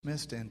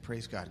Missed and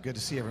praise God. Good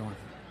to see everyone.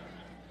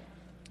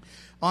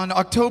 On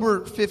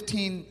October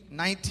 15,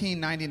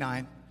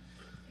 1999,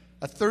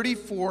 a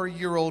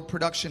 34-year-old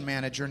production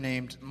manager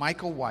named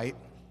Michael White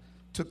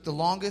took the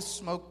longest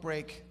smoke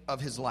break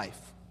of his life.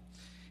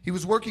 He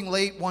was working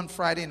late one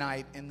Friday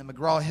night in the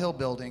McGraw-Hill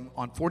building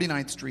on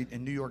 49th Street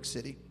in New York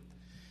City.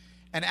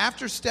 And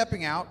after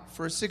stepping out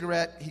for a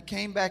cigarette, he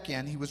came back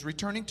in. He was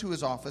returning to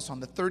his office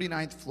on the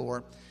 39th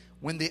floor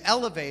when the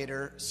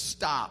elevator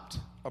stopped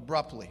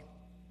abruptly.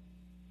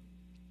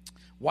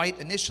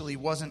 White initially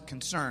wasn't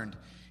concerned.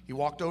 He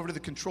walked over to the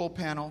control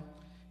panel.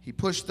 He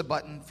pushed the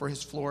button for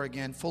his floor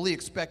again, fully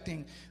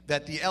expecting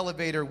that the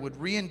elevator would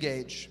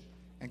re-engage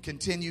and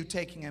continue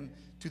taking him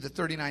to the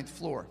 39th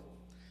floor.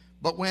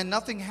 But when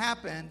nothing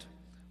happened,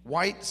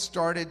 White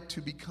started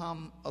to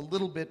become a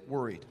little bit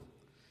worried.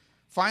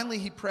 Finally,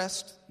 he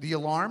pressed the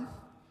alarm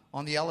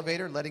on the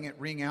elevator, letting it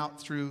ring out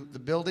through the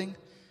building,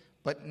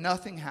 but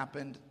nothing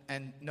happened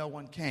and no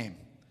one came.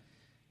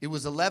 It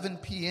was 11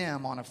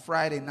 p.m. on a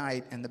Friday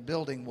night, and the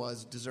building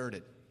was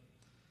deserted.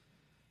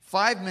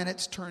 5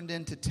 minutes turned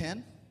into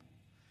 10.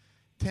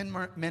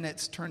 10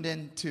 minutes turned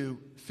into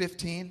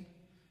 15.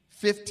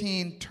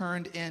 15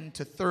 turned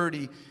into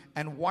 30,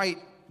 and White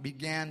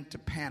began to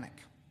panic.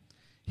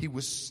 He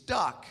was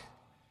stuck,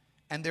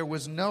 and there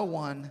was no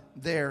one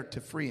there to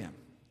free him.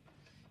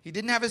 He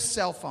didn't have his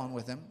cell phone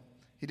with him.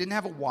 He didn't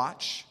have a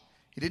watch.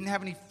 He didn't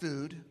have any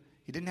food.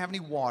 He didn't have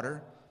any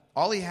water.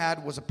 All he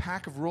had was a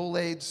pack of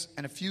Rolaids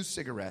and a few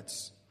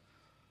cigarettes.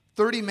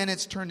 30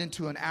 minutes turned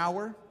into an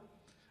hour.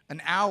 An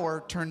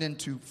hour turned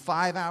into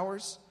 5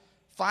 hours.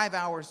 5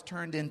 hours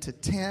turned into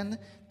 10.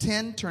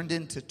 10 turned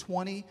into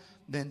 20,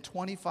 then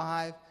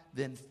 25,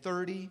 then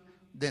 30,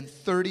 then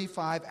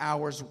 35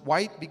 hours.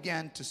 White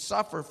began to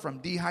suffer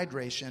from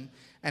dehydration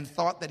and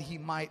thought that he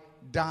might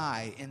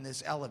die in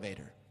this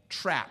elevator,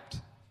 trapped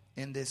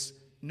in this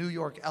New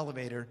York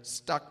elevator,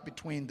 stuck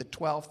between the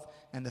 12th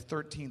and the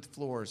 13th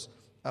floors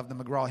of the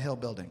McGraw-Hill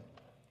building.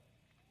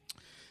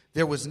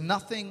 There was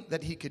nothing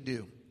that he could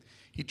do.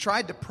 He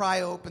tried to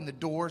pry open the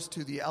doors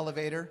to the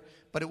elevator,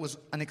 but it was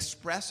an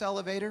express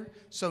elevator,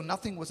 so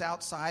nothing was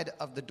outside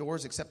of the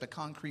doors except a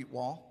concrete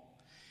wall.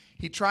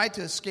 He tried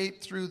to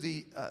escape through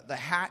the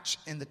hatch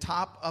in the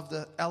top of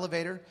the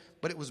elevator,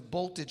 but it was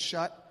bolted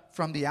shut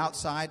from the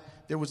outside.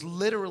 There was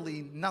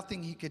literally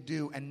nothing he could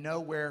do and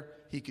nowhere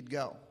he could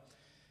go.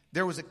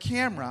 There was a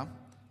camera,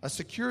 a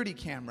security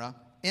camera,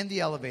 in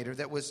the elevator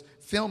that was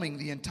filming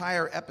the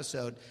entire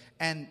episode,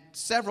 and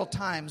several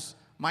times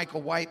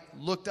Michael White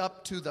looked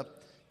up to the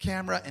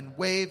camera and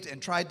waved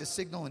and tried to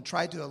signal and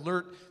tried to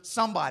alert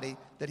somebody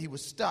that he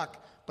was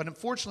stuck, but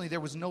unfortunately there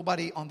was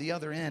nobody on the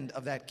other end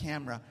of that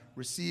camera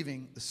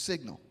receiving the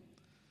signal.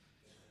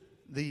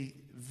 The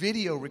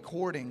video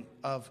recording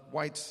of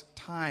White's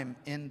time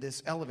in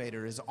this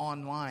elevator is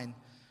online,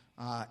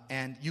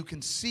 and you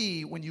can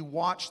see when you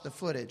watch the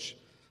footage.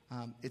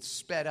 It's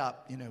sped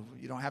up.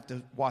 You don't have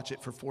to watch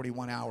it for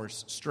 41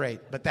 hours straight.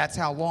 But that's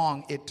how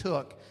long it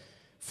took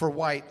for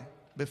White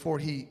before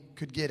he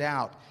could get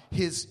out.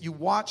 You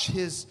watch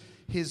his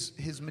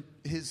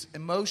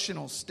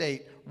emotional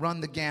state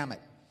run the gamut,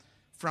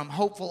 from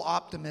hopeful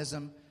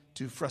optimism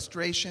to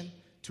frustration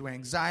to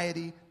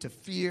anxiety to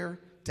fear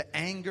to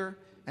anger,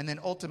 and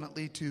then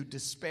ultimately to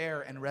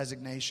despair and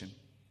resignation.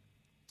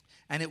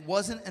 And it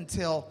wasn't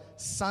until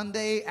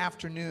Sunday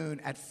afternoon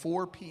at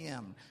 4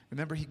 p.m.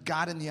 Remember, he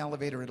got in the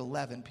elevator at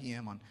 11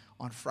 p.m.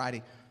 on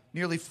Friday.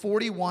 Nearly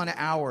 41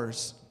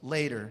 hours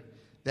later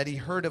that he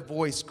heard a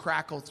voice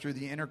crackle through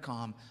the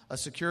intercom, a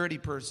security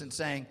person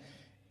saying,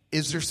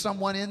 "Is there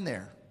someone in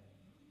there?"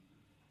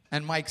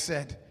 And Mike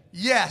said,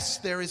 "Yes,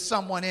 there is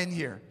someone in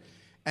here."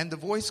 And the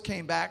voice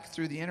came back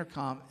through the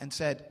intercom and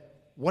said,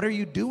 "What are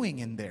you doing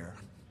in there?"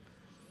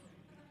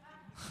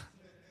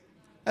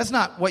 That's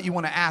not what you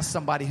want to ask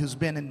somebody who's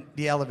been in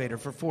the elevator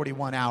for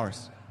 41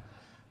 hours.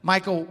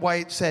 Michael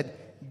White said,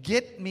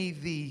 "Get me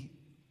the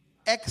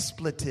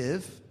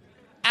expletive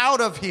out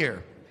of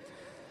here."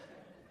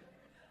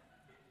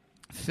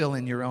 Fill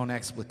in your own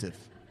expletive.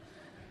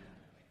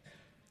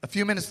 A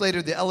few minutes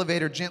later, the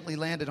elevator gently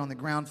landed on the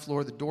ground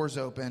floor. The doors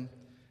opened.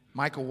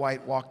 Michael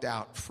White walked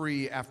out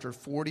free after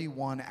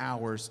 41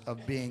 hours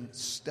of being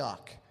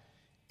stuck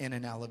in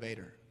an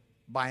elevator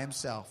by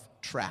himself,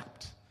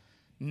 trapped,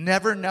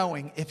 never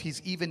knowing if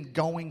he's even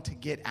going to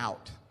get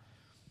out.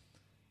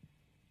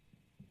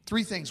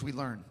 3 things we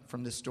learn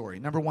from this story.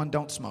 Number 1,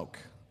 don't smoke.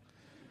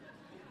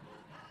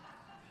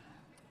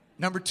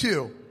 Number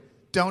 2,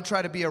 don't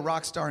try to be a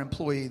rock star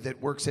employee that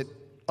works at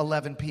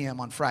 11 p.m.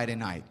 on Friday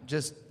night.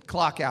 Just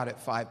clock out at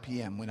 5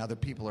 p.m. when other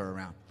people are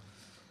around.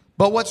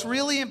 But what's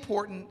really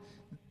important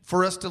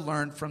for us to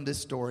learn from this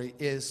story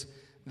is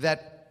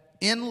that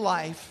in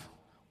life,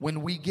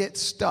 when we get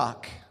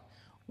stuck,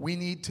 we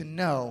need to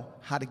know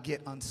how to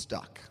get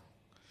unstuck.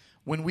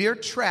 When we are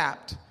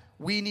trapped,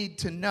 we need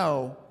to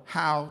know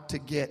how to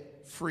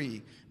get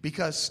free.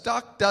 Because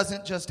stuck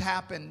doesn't just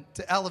happen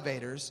to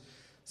elevators.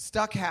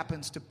 Stuck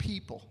happens to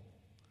people.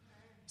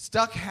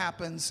 Stuck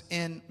happens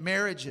in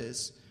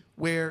marriages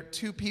where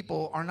two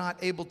people are not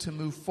able to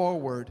move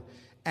forward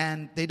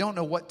and they don't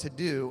know what to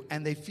do,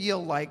 and they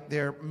feel like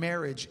their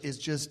marriage is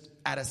just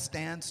at a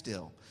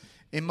standstill.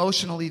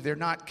 Emotionally, they're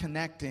not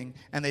connecting,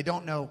 and they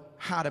don't know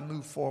how to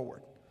move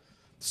forward.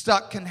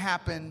 Stuck can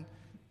happen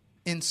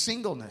in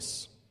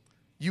singleness.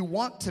 You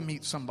want to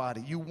meet somebody.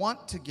 You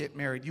want to get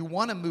married. You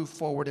want to move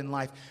forward in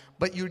life,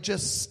 but you're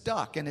just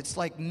stuck, and it's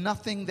like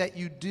nothing that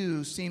you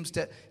do seems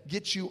to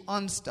get you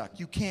unstuck.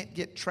 You can't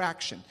get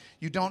traction.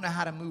 You don't know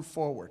how to move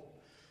forward.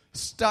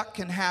 Stuck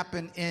can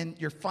happen in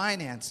your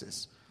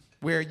finances,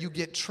 where you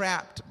get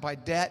trapped by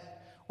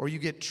debt, or you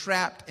get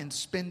trapped in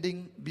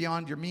spending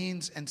beyond your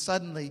means, and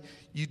suddenly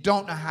you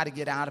don't know how to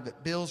get out of it.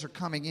 Bills are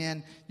coming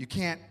in, you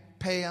can't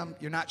pay them,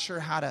 you're not sure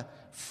how to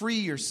free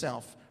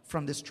yourself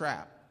from this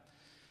trap.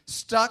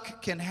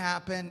 Stuck can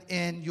happen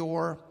in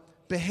your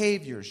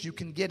behaviors. You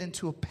can get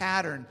into a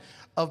pattern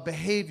of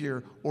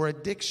behavior or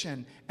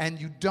addiction, and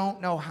you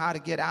don't know how to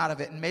get out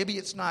of it. And maybe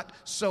it's not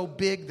so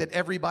big that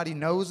everybody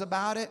knows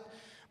about it,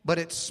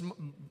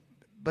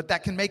 but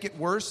that can make it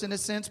worse in a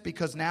sense,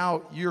 because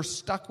now you're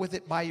stuck with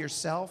it by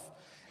yourself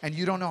and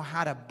you don't know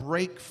how to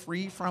break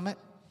free from it.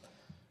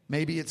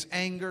 Maybe it's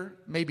anger.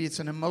 Maybe it's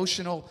an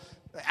emotional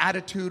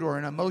attitude or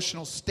an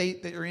emotional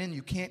state that you're in.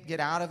 You can't get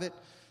out of it.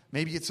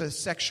 Maybe it's a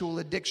sexual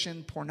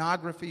addiction,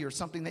 pornography, or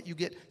something that you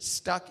get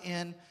stuck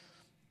in.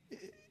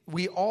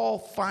 We all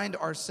find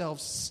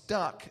ourselves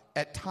stuck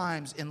at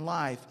times in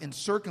life, in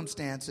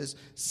circumstances,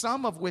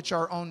 some of which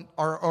are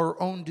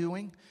our own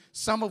doing,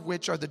 some of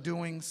which are the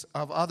doings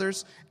of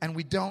others, and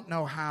we don't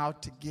know how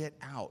to get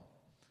out.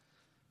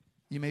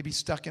 You may be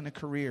stuck in a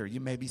career.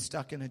 You may be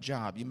stuck in a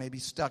job. You may be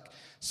stuck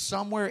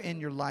somewhere in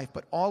your life,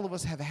 but all of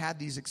us have had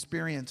these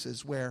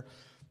experiences where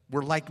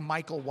we're like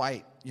Michael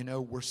White.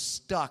 We're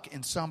stuck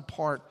in some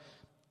part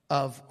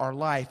of our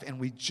life, and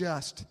we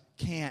just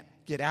can't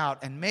get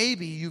out. And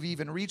maybe you've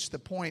even reached the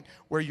point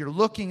where you're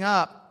looking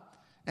up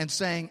and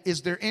saying,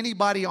 is there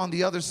anybody on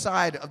the other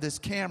side of this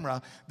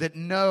camera that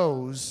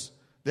knows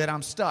that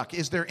I'm stuck?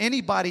 Is there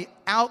anybody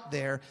out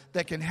there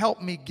that can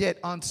help me get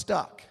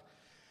unstuck?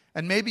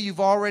 And maybe you've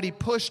already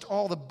pushed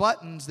all the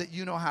buttons that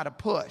you know how to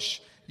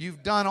push.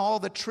 You've done all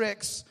the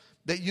tricks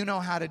that you know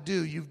how to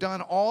do. You've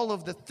done all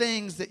of the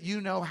things that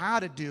you know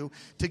how to do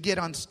to get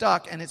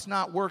unstuck, and it's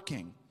not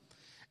working.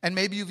 And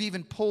maybe you've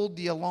even pulled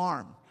the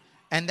alarm,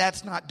 and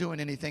that's not doing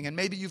anything. And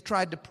maybe you've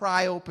tried to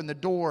pry open the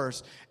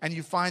doors, and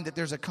you find that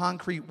there's a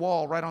concrete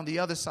wall right on the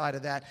other side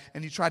of that,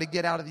 and you try to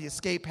get out of the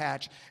escape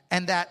hatch,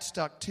 and that's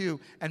stuck too.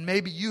 And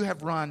maybe you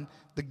have run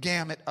the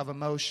gamut of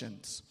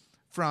emotions,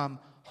 from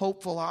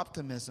hopeful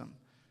optimism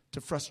to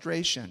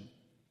frustration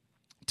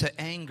to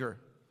anger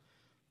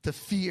to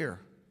fear,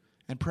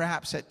 and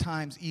perhaps at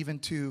times even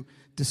to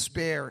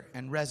despair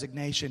and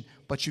resignation,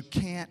 but you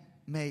can't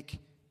make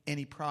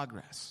any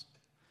progress.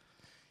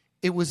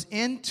 It was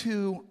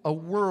into a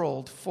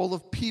world full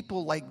of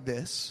people like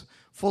this,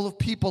 full of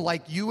people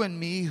like you and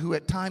me who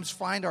at times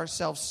find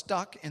ourselves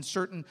stuck in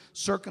certain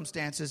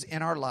circumstances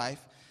in our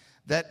life,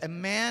 that a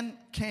man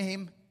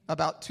came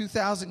about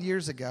 2,000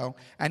 years ago,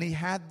 and he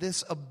had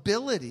this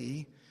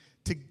ability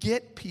to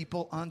get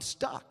people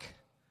unstuck.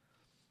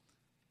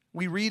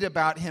 We read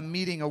about him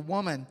meeting a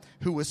woman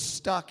who was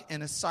stuck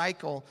in a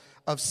cycle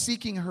of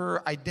seeking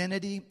her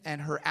identity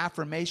and her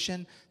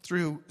affirmation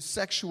through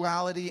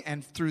sexuality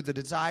and through the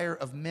desire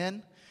of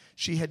men.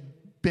 She had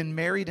been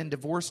married and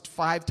divorced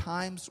 5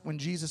 times when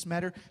Jesus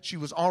met her. She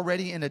was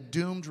already in a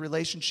doomed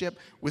relationship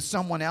with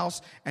someone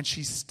else, and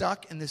she's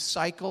stuck in this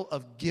cycle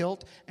of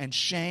guilt and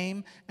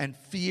shame and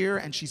fear,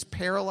 and she's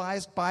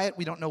paralyzed by it.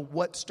 We don't know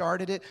what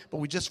started it, but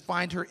we just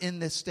find her in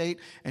this state.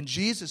 And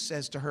Jesus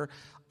says to her,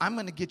 I'm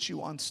going to get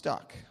you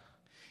unstuck.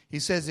 He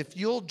says, if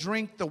you'll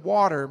drink the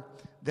water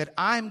that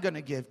I'm going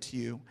to give to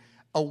you,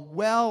 a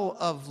well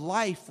of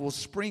life will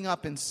spring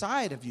up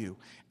inside of you.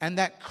 And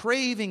that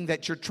craving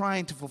that you're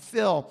trying to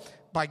fulfill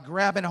by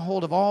grabbing a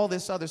hold of all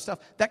this other stuff,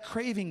 that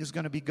craving is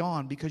going to be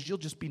gone, because you'll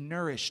just be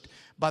nourished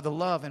by the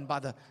love and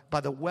by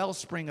the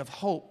wellspring of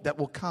hope that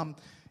will come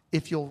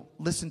if you'll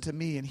listen to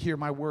me and hear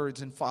my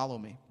words and follow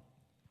me.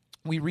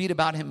 We read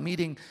about him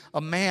meeting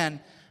a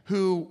man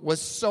who was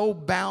so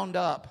bound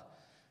up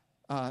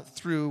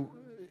through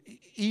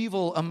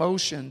evil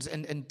emotions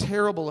and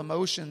terrible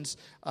emotions,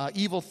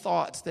 evil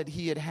thoughts that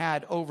he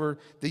had over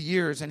the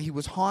years, and he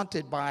was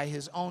haunted by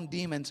his own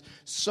demons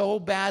so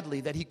badly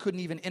that he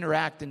couldn't even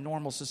interact in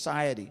normal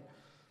society.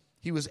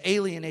 He was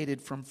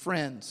alienated from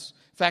friends.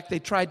 In fact, they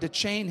tried to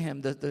chain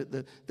him.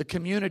 The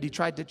community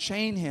tried to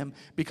chain him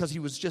because he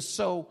was just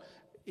so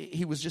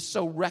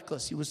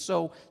reckless. He was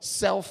so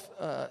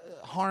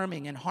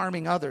self-harming and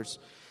harming others.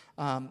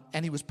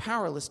 And he was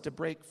powerless to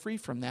break free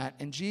from that.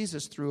 And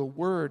Jesus, through a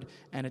word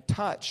and a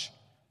touch,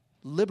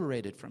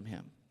 liberated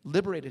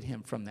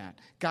him from that,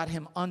 got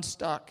him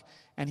unstuck.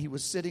 And he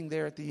was sitting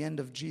there at the end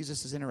of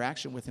Jesus'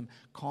 interaction with him,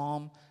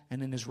 calm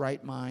and in his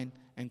right mind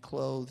and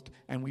clothed.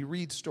 And we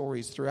read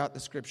stories throughout the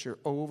scripture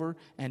over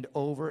and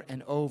over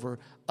and over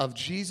of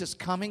Jesus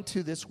coming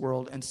to this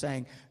world and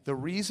saying, the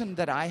reason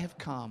that I have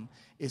come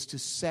is to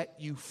set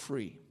you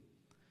free.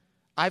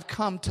 I've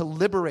come to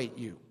liberate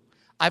you.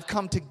 I've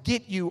come to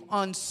get you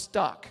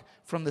unstuck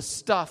from the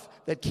stuff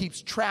that keeps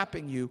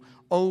trapping you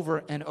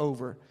over and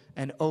over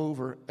and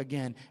over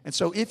again. And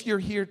so if you're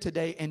here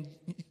today and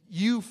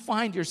you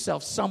find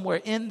yourself somewhere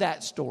in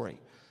that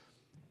story,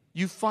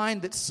 you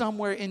find that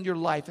somewhere in your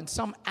life, in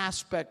some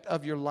aspect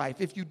of your life,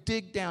 if you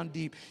dig down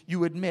deep,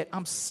 you admit,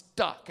 I'm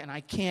stuck and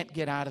I can't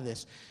get out of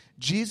this.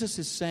 Jesus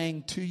is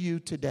saying to you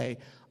today,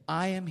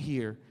 I am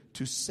here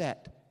to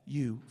set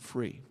you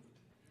free.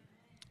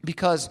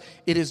 Because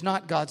it is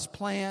not God's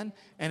plan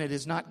and it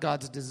is not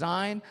God's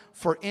design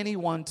for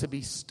anyone to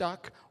be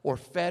stuck or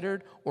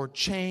fettered or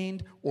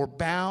chained or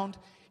bound.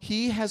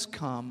 He has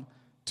come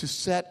to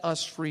set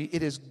us free.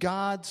 It is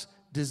God's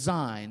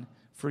design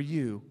for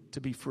you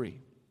to be free.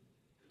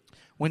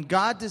 When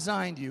God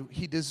designed you,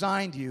 He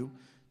designed you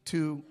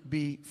to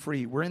be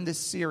free. We're in this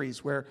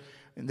series where,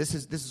 and this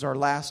is our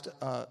last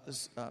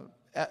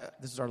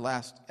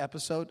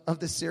episode of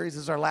this series.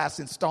 This is our last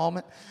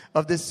installment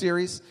of this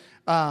series,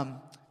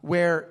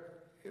 where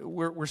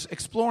we're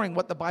exploring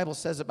what the Bible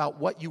says about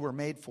what you were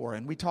made for.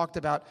 And we talked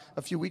about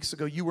a few weeks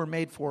ago, you were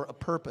made for a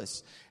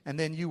purpose. And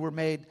then you were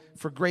made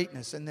for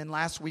greatness. And then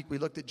last week we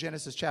looked at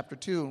Genesis chapter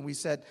 2 and we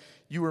said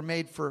you were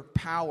made for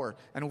power.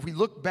 And if we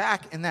look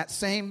back in that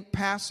same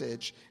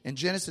passage in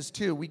Genesis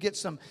 2, we get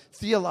some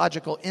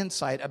theological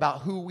insight about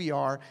who we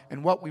are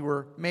and what we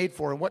were made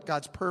for and what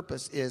God's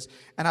purpose is.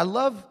 And I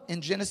love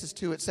in Genesis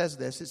 2 it says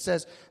this. It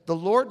says, the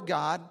Lord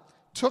God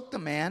took the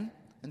man,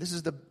 and this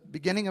is the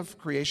beginning of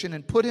creation,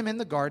 and put him in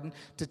the garden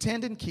to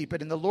tend and keep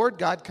it. And the Lord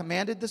God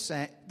commanded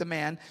the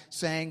man,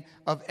 saying,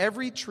 of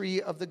every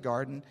tree of the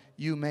garden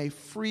you may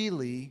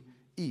freely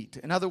eat.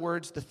 In other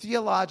words, the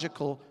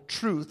theological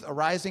truth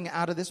arising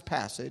out of this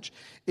passage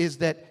is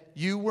that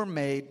you were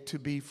made to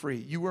be free.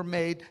 You were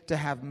made to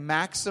have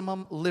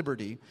maximum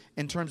liberty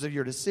in terms of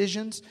your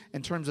decisions,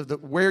 in terms of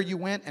where you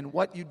went and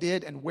what you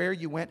did and where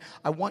you went.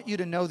 I want you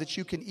to know that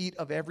you can eat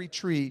of every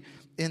tree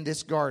in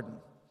this garden.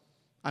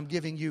 I'm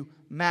giving you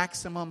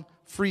maximum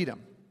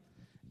freedom.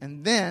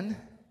 And then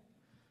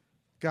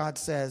God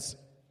says,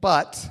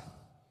 but,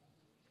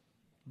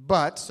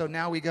 so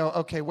now we go,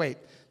 okay, wait,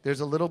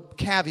 there's a little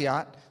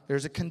caveat,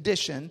 there's a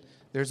condition,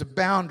 there's a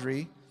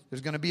boundary,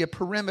 there's going to be a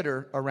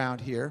perimeter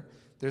around here,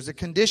 there's a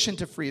condition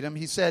to freedom.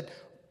 He said,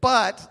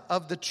 but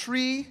of the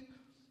tree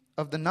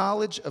of the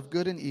knowledge of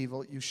good and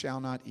evil you shall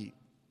not eat.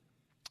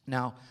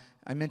 Now,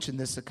 I mentioned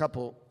this a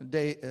couple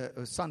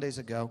Sundays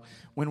ago.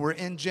 When we're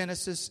in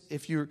Genesis,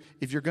 if you're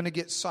going to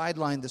get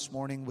sidelined this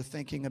morning with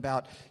thinking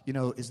about,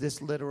 is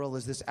this literal,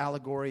 is this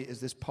allegory,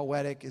 is this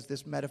poetic, is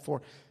this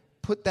metaphor,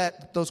 put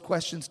those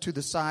questions to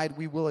the side.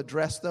 We will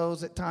address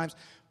those at times.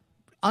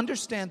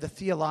 Understand the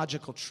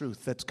theological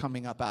truth that's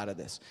coming up out of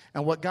this.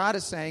 And what God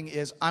is saying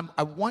is,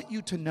 I want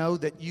you to know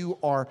that you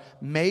are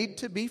made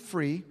to be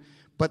free,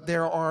 but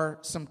there are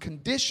some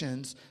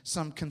conditions,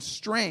 some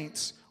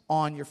constraints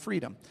on your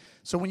freedom.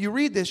 So when you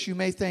read this, you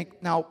may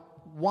think, now,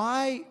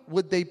 why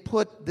would they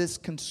put this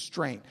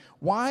constraint?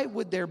 Why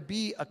would there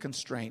be a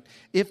constraint?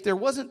 If there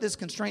wasn't this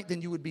constraint,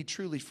 then you would be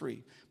truly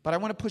free. But I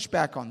want to push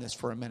back on this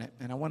for a minute,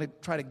 and I want to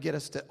try to get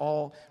us to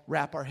all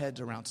wrap our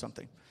heads around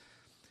something.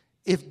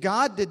 If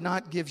God did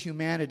not give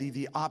humanity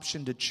the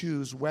option to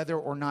choose whether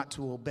or not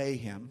to obey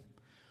Him,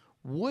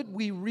 would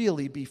we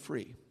really be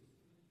free?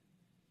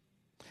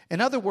 In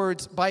other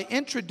words, by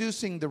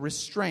introducing the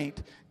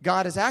restraint,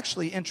 God is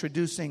actually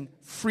introducing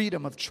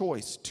freedom of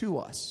choice to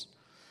us.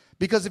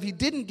 Because if He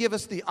didn't give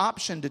us the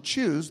option to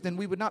choose, then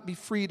we would not be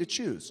free to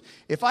choose.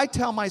 If I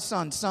tell my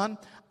son,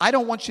 I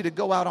don't want you to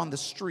go out on the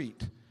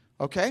street,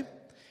 okay?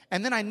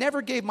 And then I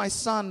never gave my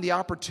son the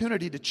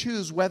opportunity to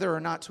choose whether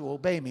or not to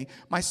obey me,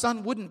 my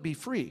son wouldn't be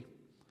free.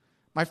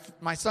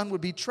 My son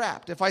would be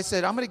trapped. If I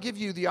said, I'm going to give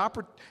you the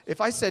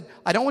if I said,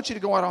 I don't want you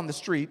to go out on the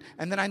street,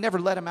 and then I never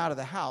let him out of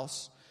the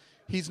house,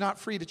 he's not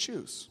free to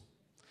choose.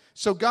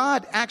 So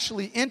God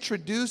actually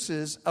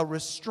introduces a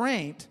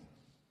restraint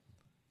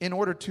in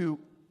order to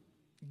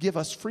give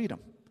us freedom.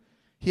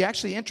 He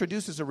actually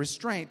introduces a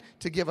restraint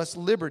to give us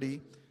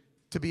liberty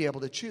to be able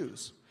to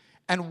choose.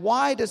 And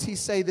why does He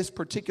say this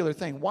particular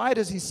thing? Why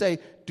does He say,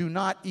 do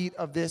not eat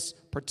of this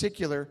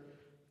particular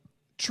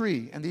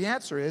tree? And the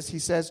answer is, He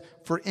says,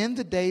 for in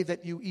the day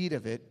that you eat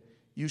of it,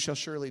 you shall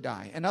surely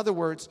die. In other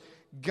words,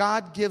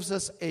 God gives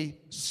us a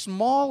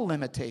small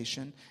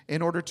limitation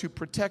in order to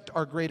protect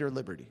our greater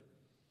liberty.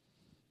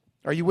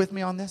 Are you with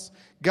me on this?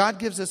 God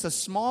gives us a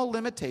small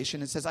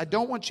limitation and says, I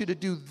don't want you to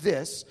do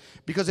this,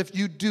 because if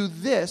you do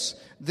this,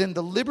 then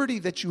the liberty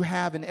that you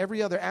have in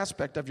every other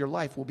aspect of your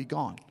life will be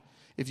gone.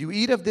 If you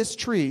eat of this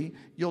tree,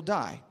 you'll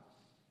die.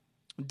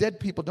 Dead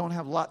people don't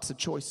have lots of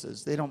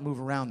choices. They don't move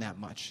around that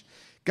much.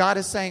 God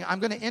is saying, I'm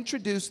going to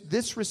introduce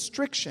this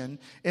restriction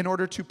in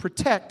order to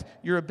protect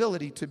your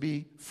ability to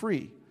be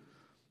free.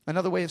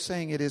 Another way of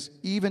saying it is,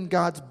 even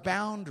God's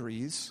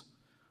boundaries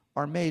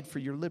are made for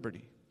your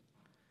liberty.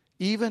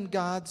 Even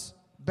God's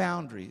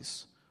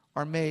boundaries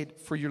are made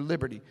for your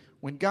liberty.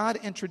 When God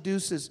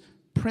introduces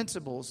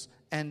principles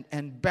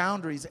and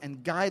boundaries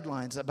and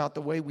guidelines about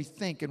the way we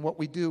think and what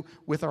we do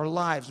with our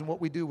lives and what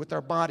we do with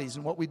our bodies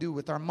and what we do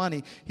with our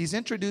money. He's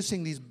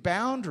introducing these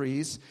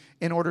boundaries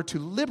in order to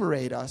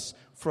liberate us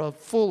for a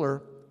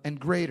fuller and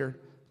greater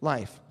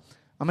life.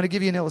 I'm going to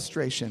give you an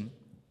illustration.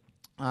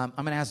 I'm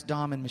going to ask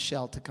Dom and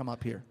Michelle to come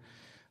up here.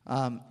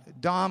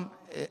 Dom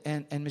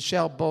and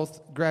Michelle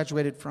both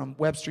graduated from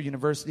Webster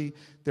University.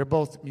 They're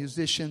both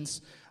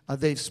musicians.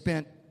 They've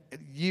spent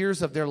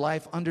years of their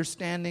life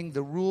understanding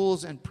the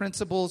rules and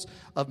principles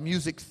of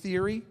music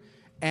theory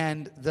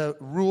and the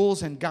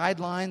rules and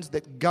guidelines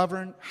that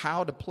govern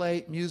how to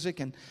play music.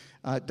 And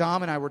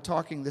Dom and I were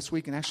talking this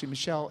week, and actually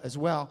Michelle as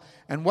well.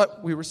 And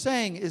what we were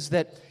saying is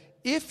that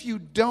if you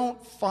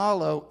don't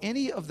follow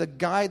any of the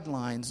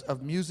guidelines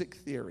of music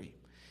theory,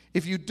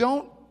 if you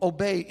don't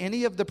obey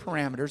any of the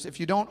parameters, if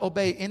you don't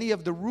obey any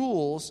of the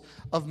rules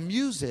of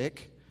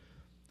music,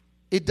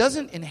 it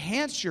doesn't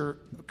enhance your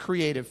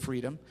creative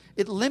freedom.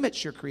 It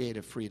limits your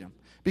creative freedom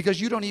because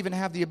you don't even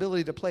have the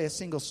ability to play a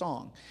single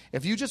song.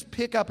 If you just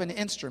pick up an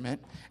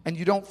instrument and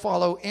you don't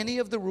follow any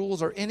of the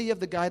rules or any of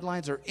the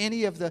guidelines or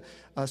any of the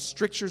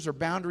strictures or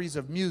boundaries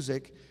of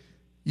music,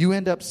 you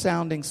end up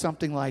sounding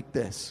something like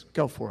this.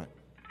 Go for it.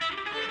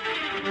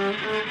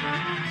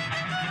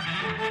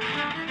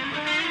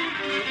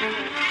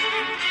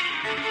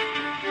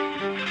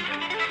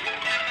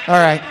 All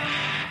right.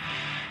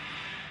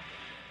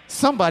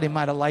 Somebody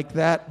might have liked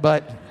that,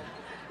 but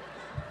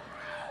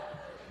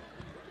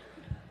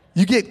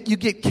you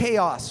get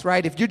chaos,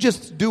 right? If you're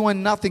just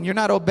doing nothing, you're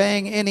not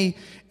obeying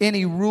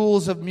any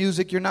rules of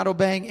music, you're not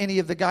obeying any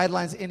of the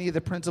guidelines, any of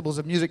the principles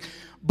of music.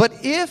 But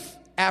if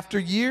after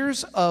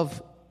years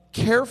of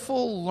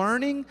careful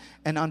learning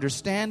and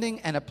understanding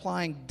and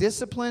applying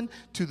discipline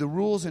to the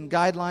rules and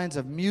guidelines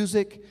of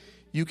music,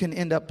 you can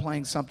end up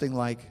playing something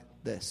like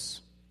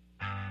this.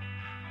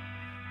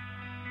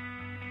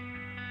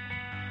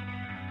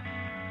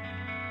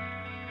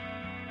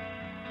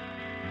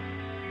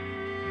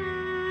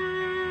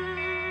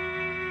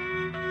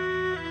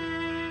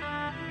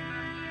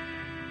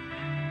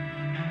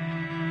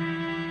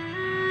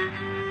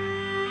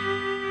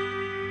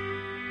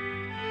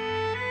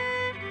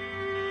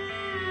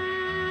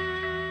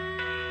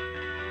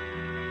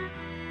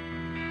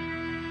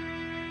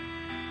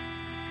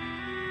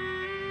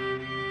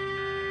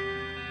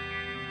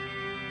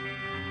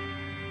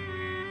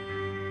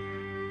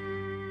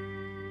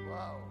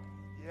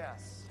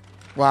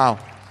 Wow.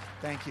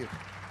 Thank you.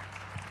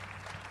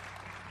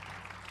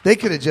 They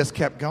could have just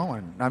kept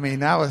going. I mean,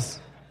 that was...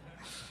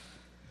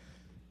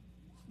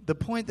 The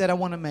point that I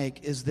want to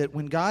make is that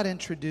when God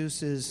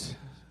introduces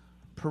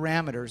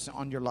parameters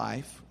on your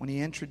life, when He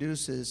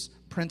introduces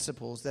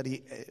principles that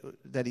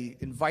He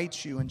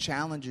invites you and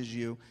challenges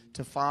you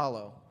to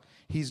follow,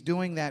 He's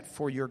doing that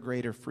for your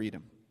greater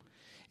freedom.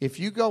 If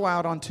you go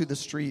out onto the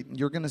street,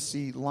 you're going to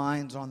see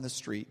lines on the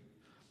street.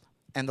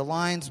 And the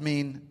lines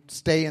mean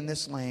stay in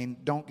this lane,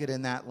 don't get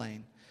in that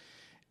lane.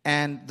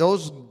 And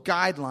those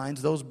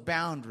guidelines, those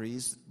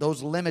boundaries,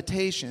 those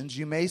limitations,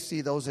 you may see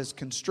those as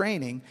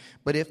constraining,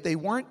 but if they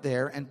weren't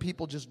there and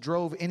people just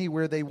drove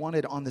anywhere they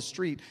wanted on the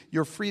street,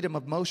 your freedom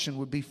of motion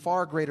would be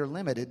far greater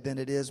limited than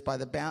it is by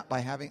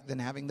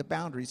having the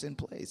boundaries in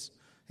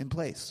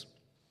place.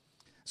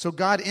 So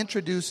God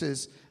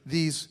introduces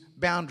these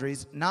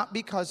boundaries not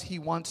because He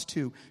wants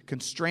to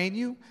constrain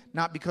you,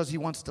 not because He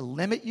wants to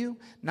limit you,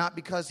 not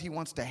because He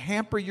wants to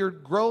hamper your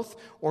growth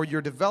or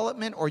your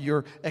development or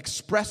your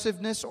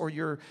expressiveness or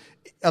your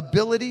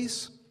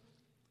abilities.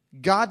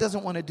 God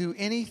doesn't want to do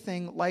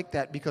anything like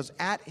that because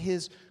at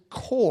His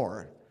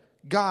core,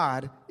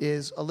 God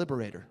is a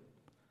liberator.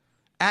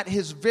 At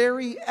His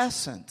very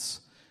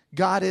essence,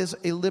 God is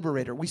a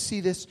liberator. We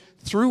see this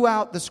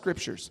throughout the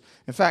Scriptures.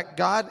 In fact,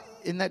 God,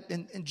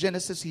 in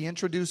Genesis, He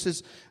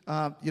introduces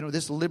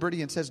this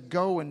liberty and says,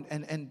 go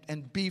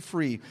and be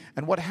free.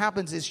 And what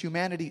happens is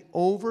humanity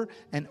over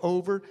and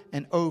over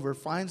and over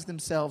finds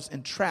themselves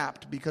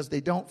entrapped because they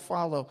don't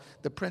follow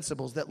the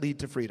principles that lead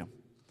to freedom.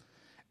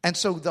 And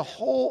so the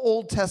whole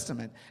Old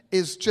Testament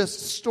is just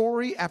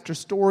story after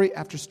story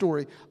after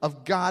story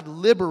of God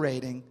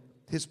liberating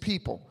His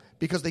people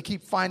because they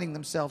keep finding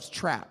themselves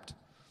trapped.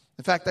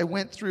 In fact, I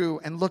went through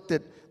and looked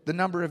at the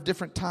number of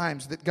different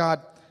times that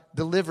God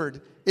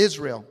delivered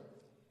Israel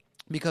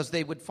because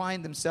they would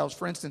find themselves,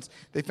 for instance,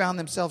 they found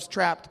themselves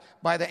trapped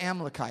by the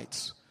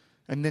Amalekites,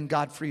 and then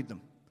God freed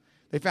them.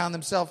 They found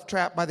themselves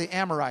trapped by the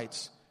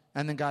Amorites,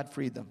 and then God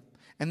freed them.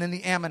 And then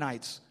the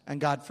Ammonites, and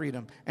God freed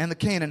them. And the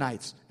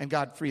Canaanites, and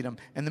God freed them.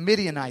 And the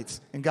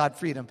Midianites, and God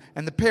freed them.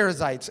 And the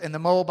Perizzites, and the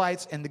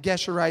Moabites, and the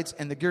Geshurites,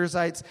 and the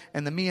Girzites,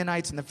 and the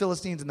Meunites, and the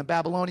Philistines, and the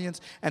Babylonians,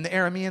 and the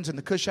Arameans, and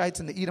the Cushites,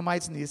 and the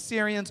Edomites, and the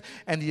Assyrians,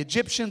 and the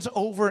Egyptians.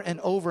 Over and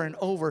over and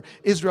over,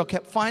 Israel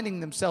kept finding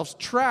themselves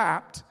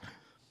trapped,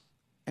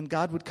 and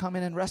God would come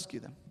in and rescue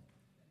them.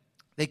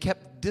 They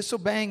kept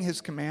disobeying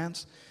His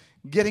commands,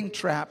 getting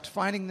trapped,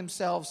 finding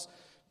themselves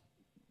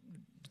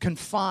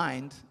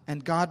confined,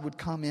 and God would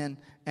come in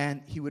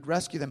and He would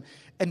rescue them.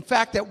 In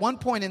fact, at one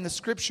point in the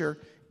Scripture,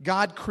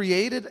 God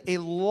created a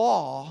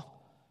law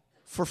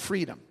for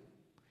freedom.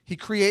 He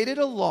created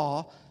a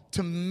law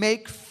to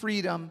make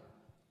freedom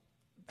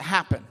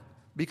happen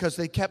because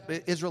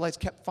Israelites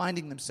kept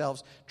finding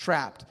themselves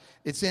trapped.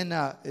 It's in,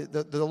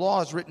 the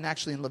law is written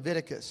actually in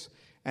Leviticus.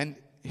 And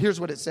here's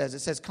what it says. It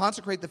says,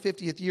 consecrate the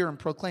 50th year and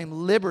proclaim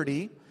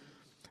liberty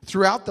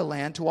throughout the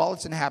land to all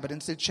its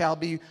inhabitants. It shall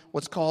be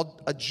what's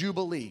called a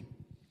jubilee.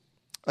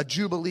 A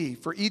jubilee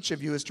for each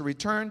of you is to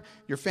return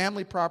your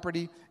family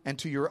property and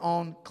to your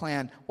own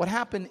clan. What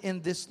happened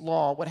in this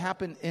law, what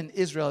happened in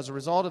Israel as a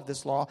result of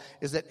this law,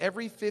 is that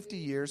every 50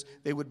 years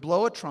they would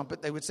blow a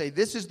trumpet. They would say,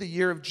 this is the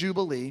year of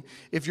jubilee.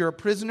 If you're a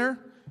prisoner,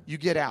 you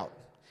get out.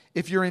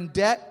 If you're in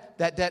debt,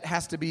 that debt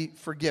has to be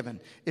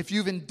forgiven. If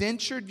you've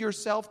indentured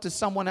yourself to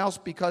someone else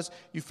because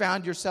you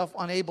found yourself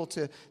unable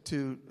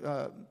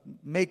to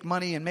make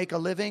money and make a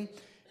living,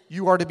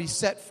 you are to be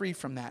set free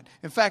from that.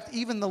 In fact,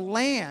 even the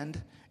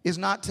land is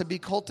not to be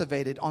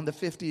cultivated on the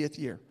 50th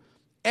year.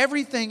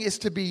 Everything is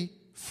to be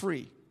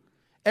free.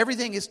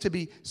 Everything is to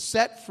be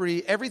set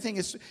free. Everything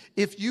is,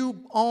 if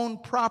you own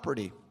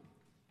property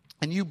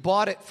and you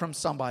bought it from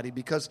somebody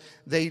because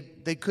they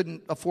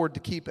couldn't afford to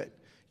keep it,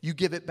 you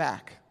give it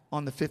back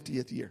on the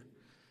 50th year.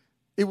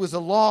 It was a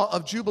law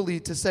of Jubilee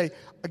to say,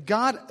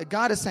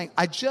 God is saying,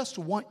 I just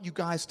want you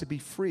guys to be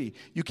free.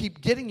 You keep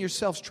getting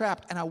yourselves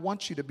trapped, and I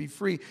want you to be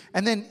free.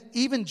 And then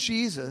even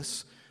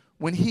Jesus,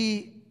 when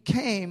he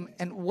came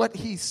and what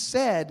he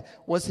said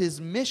was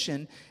his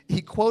mission,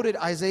 he quoted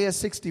Isaiah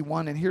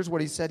 61, and here's what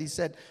he said. He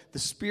said, the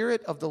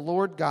Spirit of the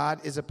Lord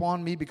God is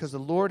upon me because the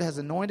Lord has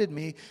anointed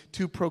me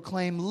to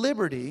proclaim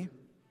liberty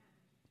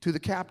to the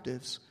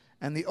captives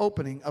and the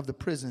opening of the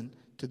prison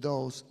to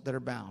those that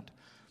are bound.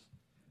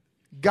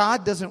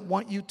 God doesn't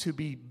want you to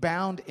be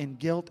bound in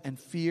guilt and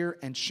fear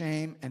and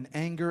shame and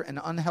anger and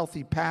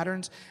unhealthy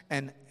patterns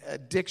and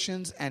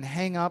addictions and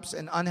hang-ups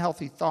and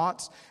unhealthy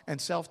thoughts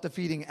and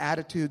self-defeating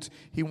attitudes.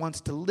 He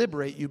wants to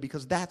liberate you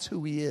because that's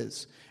who he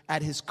is.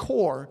 At his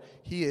core,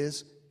 he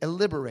is a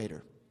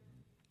liberator.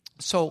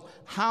 So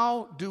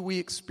how do we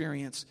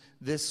experience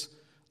this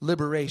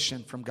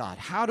liberation from God?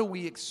 How do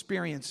we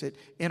experience it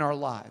in our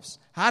lives?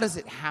 How does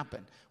it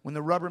happen when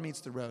the rubber meets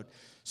the road?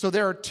 So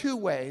there are two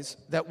ways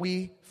that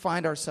we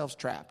find ourselves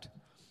trapped.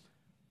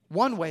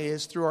 One way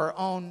is through our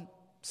own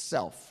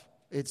self.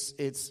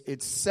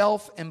 It's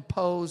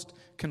self-imposed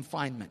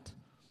confinement.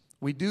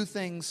 We do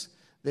things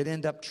that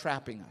end up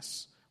trapping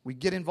us. We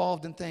get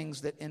involved in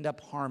things that end up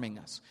harming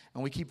us.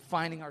 And we keep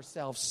finding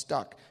ourselves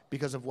stuck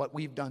because of what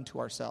we've done to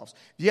ourselves.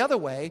 The other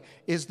way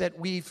is that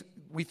we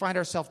find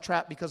ourselves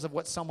trapped because of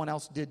what someone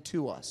else did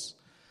to us.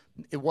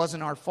 It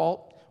wasn't our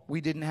fault. We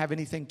didn't have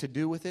anything to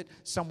do with it.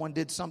 Someone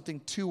did something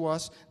to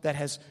us that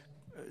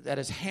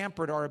has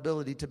hampered our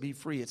ability to be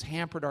free. It's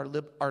hampered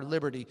our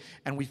liberty,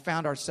 and we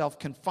found ourselves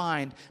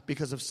confined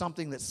because of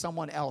something that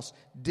someone else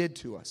did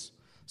to us.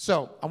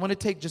 So I want to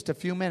take just a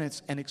few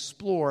minutes and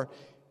explore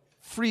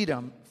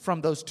freedom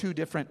from those two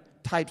different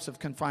types of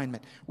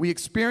confinement. We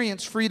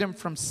experience freedom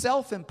from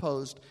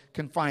self-imposed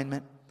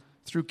confinement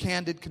through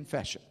candid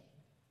confession.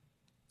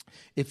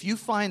 If you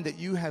find that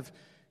you have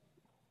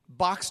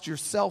boxed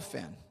yourself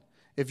in,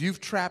 if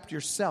you've trapped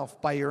yourself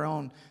by your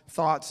own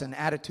thoughts and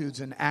attitudes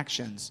and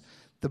actions,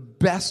 the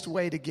best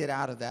way to get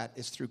out of that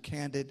is through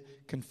candid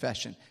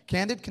confession.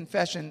 Candid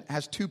confession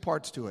has two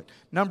parts to it.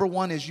 Number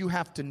one is you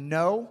have to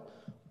know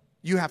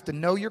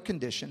your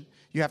condition.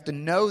 You have to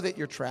know that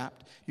you're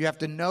trapped. You have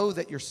to know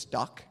that you're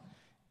stuck.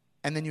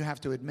 And then you have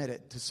to admit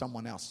it to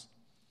someone else.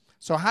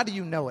 So how do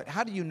you know it?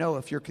 How do you know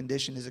if your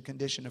condition is a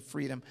condition of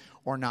freedom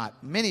or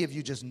not? Many of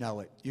you just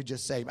know it. You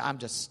just say, I'm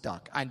just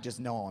stuck. I just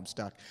know I'm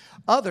stuck.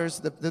 Others,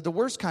 the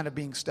worst kind of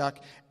being stuck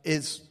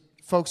is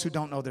folks who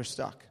don't know they're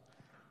stuck.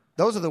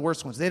 Those are the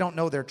worst ones. They don't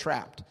know they're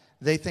trapped.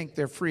 They think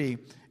they're free.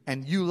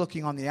 And you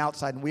looking on the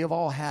outside, and we have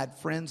all had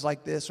friends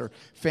like this or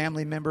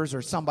family members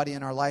or somebody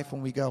in our life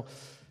when we go,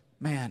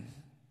 man,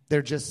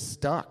 they're just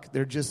stuck.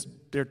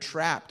 They're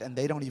trapped, and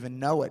they don't even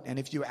know it. And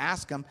if you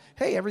ask them,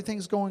 hey,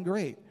 everything's going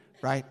great.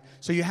 Right?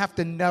 So you have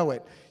to know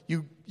it.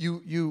 You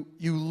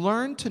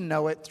learn to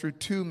know it through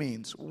two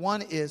means.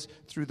 One is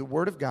through the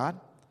Word of God.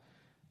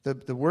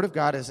 The Word of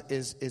God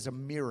is a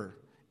mirror.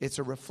 It's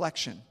a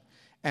reflection.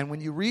 And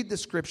when you read the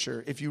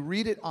Scripture, if you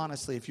read it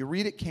honestly, if you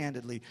read it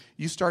candidly,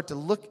 you start to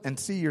look and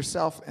see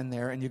yourself in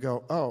there, and you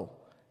go, oh,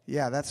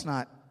 yeah, that's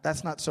not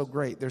so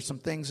great. There's some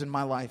things in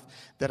my life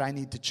that I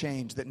need to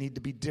change, that need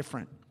to be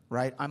different.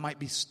 Right? I might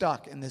be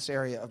stuck in this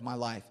area of my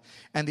life.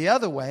 And the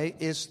other way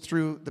is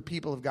through the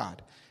people of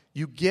God.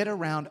 You get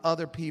around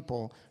other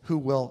people who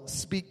will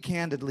speak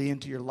candidly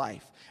into your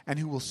life and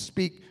who will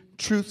speak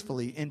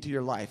truthfully into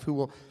your life, who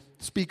will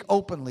speak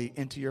openly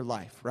into your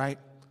life, right?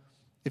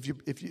 If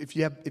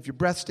your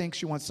breath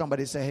stinks, you want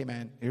somebody to say, hey,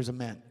 man, here's a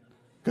mint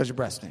because your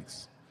breath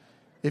stinks.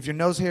 If your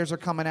nose hairs are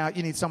coming out,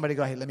 you need somebody to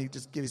go, hey, let me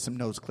just give you some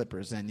nose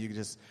clippers. And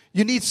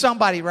you need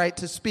somebody, right,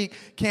 to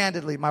speak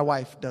candidly. My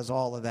wife does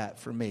all of that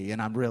for me,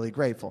 and I'm really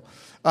grateful.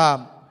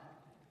 A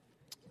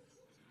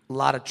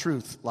lot of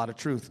truth.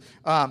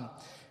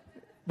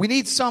 We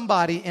need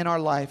somebody in our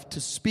life to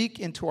speak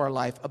into our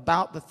life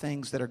about the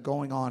things that are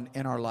going on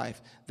in our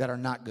life that are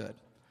not good.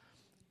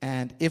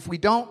 And if we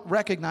don't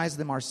recognize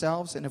them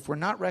ourselves, and if we're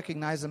not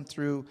recognizing them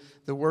through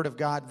the Word of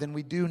God, then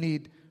we do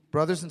need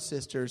brothers and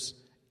sisters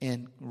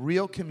in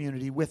real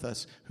community with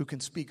us who can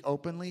speak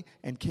openly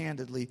and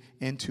candidly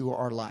into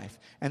our life.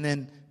 And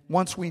then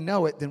once we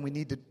know it, then we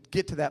need to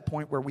get to that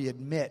point where we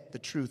admit the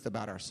truth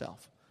about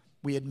ourselves.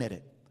 We admit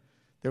it.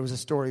 There was a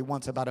story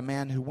once about a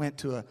man who went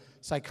to a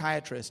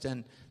psychiatrist,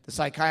 and the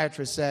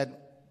psychiatrist said,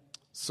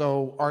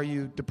 "So are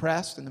you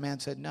depressed?" And the man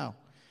said, "No."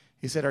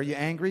 He said, "Are you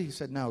angry?" He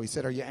said, "No." He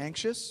said, "Are you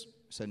anxious?"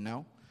 He said,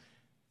 "No."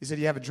 He said,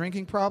 "You have a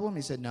drinking problem?"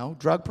 He said, "No."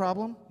 "Drug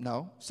problem?"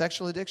 "No."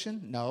 "Sexual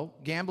addiction?" "No."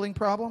 "Gambling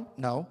problem?"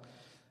 "No."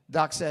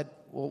 Doc said,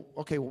 "Well,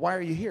 okay, why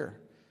are you here?"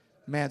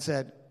 The man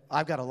said,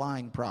 "I've got a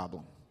lying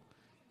problem."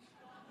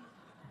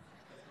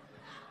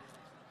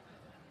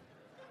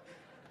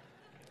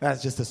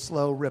 That's just a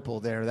slow ripple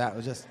there. That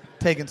was just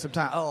taking some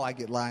time. Oh, I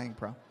get lying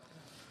problem.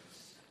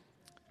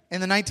 In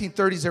the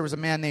 1930s, there was a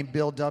man named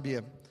Bill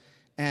W.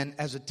 And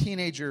as a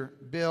teenager,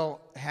 Bill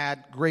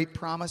had great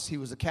promise. He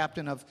was the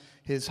captain of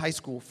his high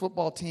school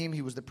football team.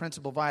 He was the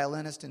principal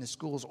violinist in his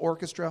school's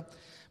orchestra.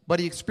 But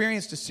he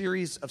experienced a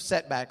series of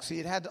setbacks. He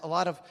had had a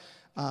lot of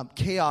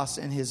chaos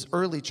in his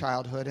early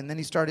childhood, and then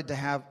he started to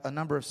have a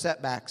number of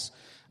setbacks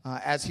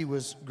as he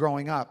was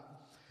growing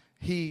up.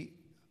 He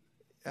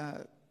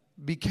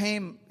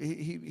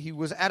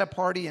was at a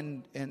party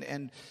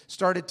and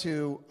started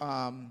to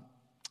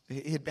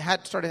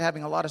started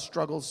having a lot of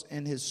struggles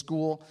in his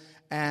school,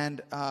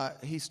 and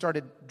he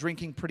started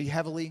drinking pretty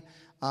heavily,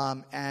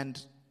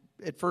 and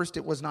at first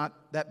it was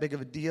not that big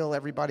of a deal.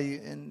 Everybody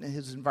in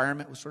his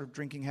environment was sort of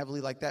drinking heavily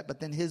like that, but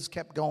then his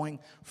kept going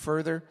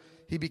further.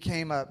 He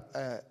became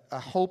a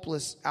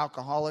hopeless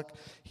alcoholic.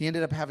 He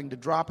ended up having to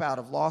drop out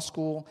of law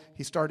school.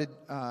 He started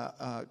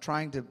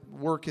trying to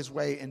work his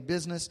way in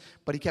business,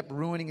 but he kept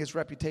ruining his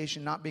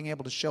reputation, not being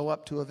able to show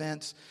up to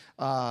events,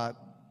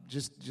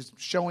 just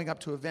showing up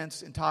to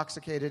events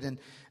intoxicated,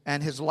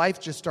 and his life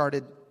just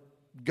started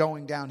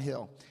going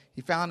downhill.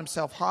 He found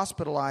himself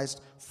hospitalized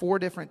 4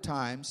 different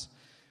times,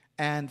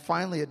 and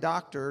finally a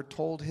doctor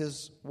told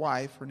his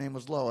wife, her name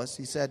was Lois,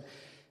 he said,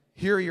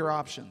 "Here are your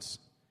options.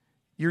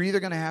 You're either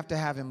going to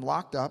have him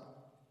locked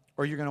up,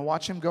 or you're going to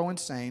watch him go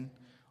insane,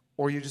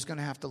 or you're just going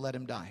to have to let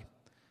him die,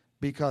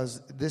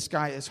 because this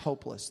guy is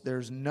hopeless.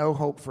 There's no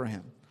hope for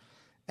him."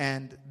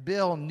 And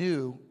Bill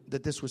knew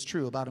that this was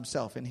true about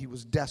himself, and he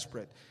was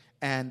desperate.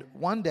 And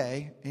one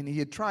day, and he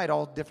had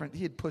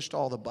pushed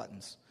all the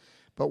buttons.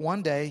 But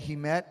one day, he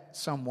met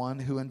someone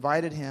who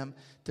invited him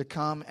to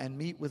come and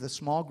meet with a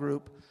small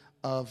group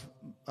of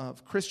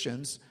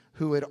Christians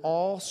who had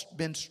all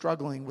been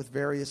struggling with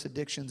various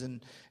addictions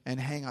and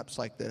hang-ups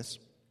like this.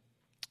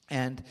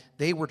 And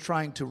they were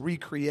trying to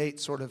recreate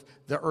sort of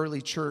the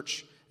early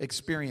church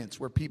experience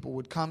where people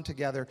would come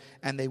together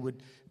and they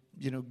would,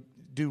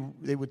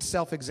 they would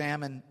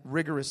self-examine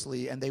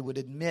rigorously, and they would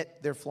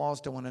admit their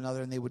flaws to one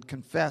another, and they would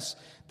confess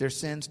their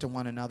sins to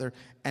one another.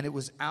 And it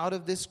was out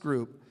of this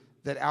group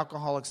that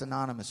Alcoholics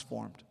Anonymous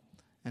formed.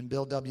 And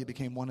Bill W.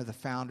 became one of the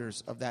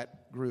founders of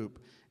that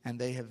group. And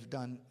they have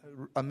done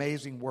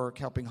amazing work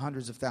helping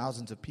hundreds of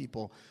thousands of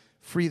people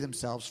free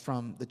themselves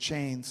from the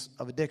chains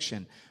of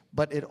addiction.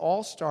 But it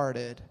all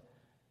started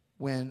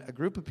when a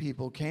group of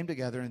people came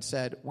together and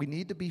said, we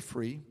need to be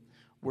free,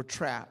 we're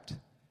trapped.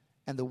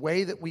 And the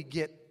way that we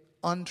get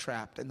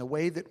untrapped and the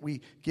way that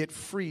we get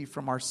free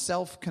from our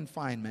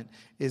self-confinement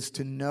is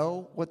to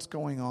know what's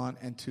going on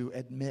and to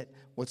admit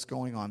what's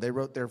going on. They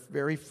wrote their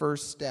very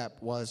first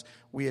step was,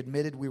 we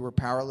admitted we were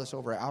powerless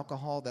over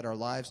alcohol, that our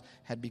lives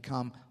had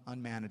become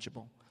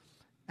unmanageable.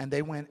 And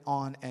they went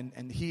on, and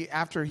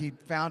after he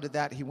founded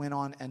that, he went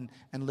on and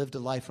lived a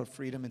life of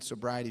freedom and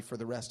sobriety for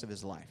the rest of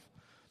his life.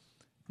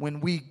 When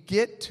we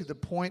get to the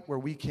point where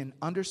we can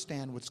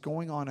understand what's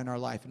going on in our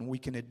life and we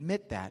can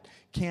admit that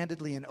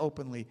candidly and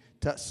openly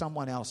to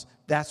someone else,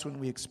 that's when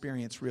we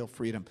experience real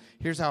freedom.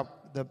 Here's how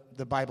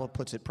the Bible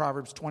puts it,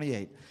 Proverbs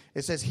 28.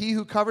 It says, "He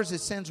who covers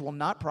his sins will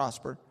not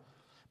prosper,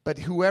 but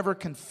whoever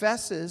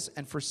confesses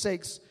and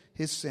forsakes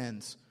his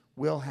sins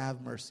will have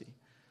mercy."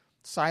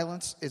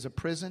 Silence is a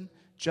prison.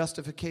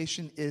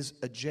 Justification is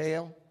a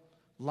jail.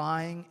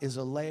 Lying is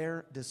a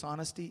lair.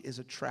 Dishonesty is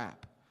a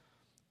trap.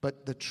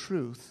 But the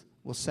truth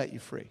will set you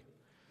free.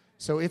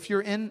 So if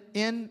you're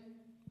in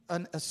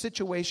a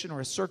situation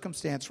or a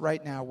circumstance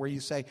right now where you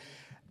say,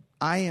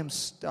 I am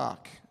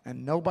stuck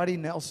and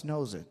nobody else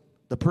knows it,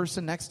 the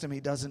person next to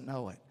me doesn't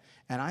know it,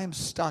 and I am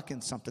stuck in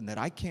something that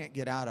I can't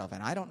get out of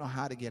and I don't know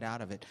how to get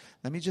out of it,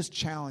 let me just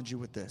challenge you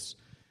with this.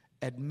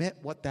 Admit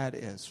what that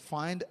is.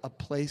 Find a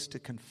place to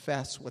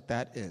confess what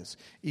that is.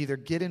 Either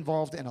get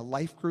involved in a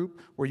life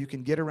group where you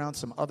can get around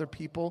some other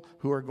people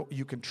who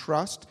you can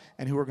trust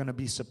and who are going to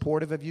be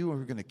supportive of you and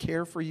who are going to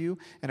care for you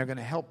and are going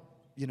to help,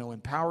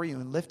 empower you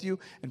and lift you,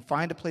 and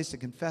find a place to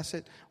confess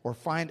it,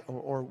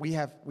 or we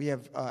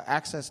have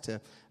access to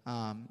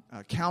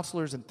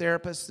counselors and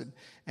therapists,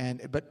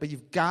 but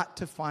you've got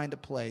to find a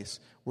place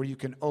where you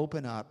can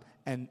open up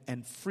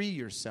and free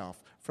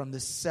yourself from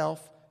this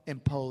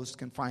self-imposed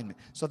confinement.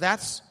 So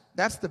that's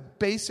That's the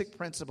basic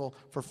principle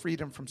for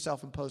freedom from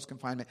self-imposed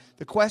confinement.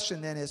 The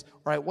question then is,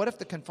 all right, what if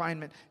the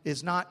confinement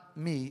is not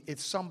me,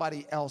 it's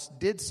somebody else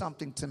did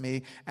something to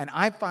me, and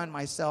I find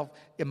myself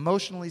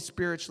emotionally,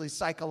 spiritually,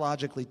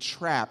 psychologically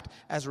trapped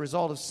as a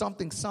result of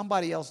something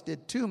somebody else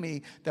did to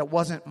me that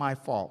wasn't my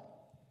fault?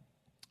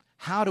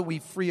 How do we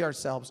free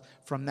ourselves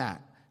from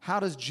that? How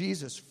does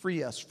Jesus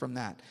free us from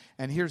that?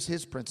 And here's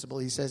his principle.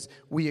 He says,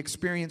 we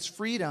experience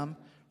freedom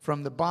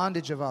from the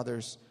bondage of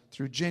others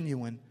through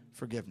genuine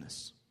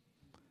forgiveness.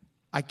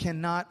 I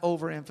cannot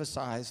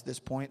overemphasize this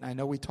point. I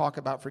know we talk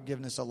about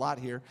forgiveness a lot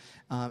here,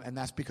 and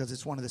that's because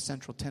it's one of the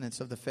central tenets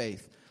of the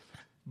faith.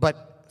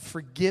 But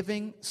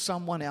forgiving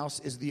someone else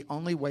is the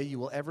only way you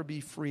will ever be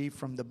free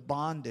from the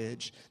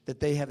bondage that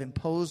they have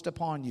imposed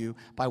upon you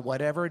by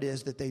whatever it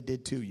is that they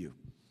did to you.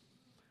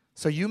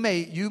 So you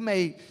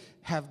may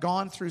have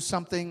gone through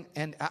something,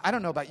 and I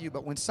don't know about you,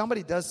 but when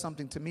somebody does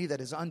something to me that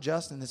is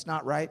unjust and it's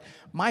not right,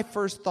 my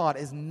first thought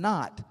is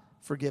not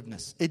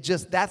forgiveness.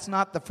 That's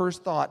not the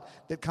first thought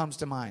that comes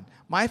to mind.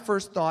 My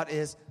first thought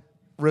is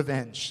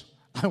revenge.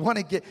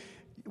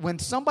 When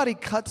somebody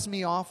cuts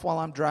me off while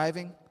I'm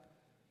driving,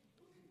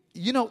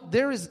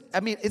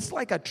 it's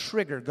like a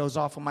trigger goes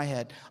off in my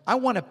head. I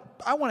want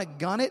to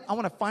gun it. I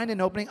want to find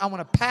an opening. I want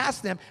to pass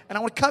them, and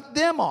I want to cut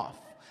them off.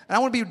 And I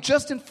want to be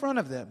just in front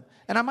of them.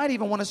 And I might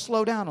even want to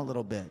slow down a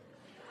little bit.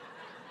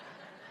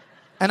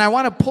 And I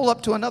want to pull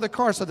up to another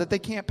car so that they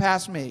can't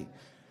pass me.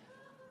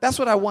 That's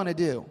what I want to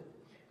do.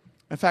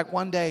 In fact,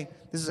 one day,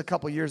 this is a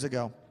couple years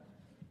ago,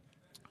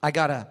 I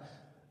got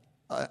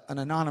an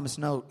anonymous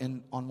note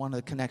on one of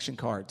the connection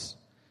cards.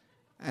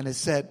 And it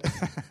said,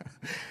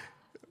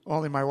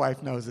 only my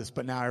wife knows this,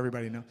 but now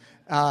everybody knows.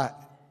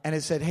 And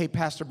it said, hey,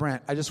 Pastor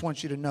Brent, I just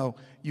want you to know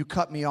you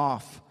cut me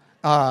off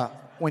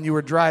when you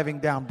were driving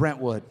down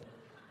Brentwood.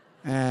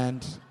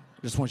 And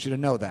I just want you to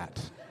know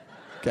that.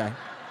 Okay?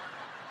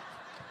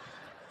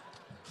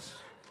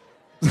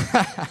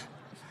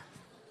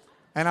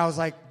 And I was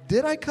like,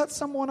 did I cut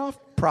someone off?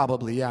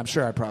 Probably. Yeah, I'm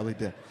sure I probably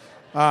did.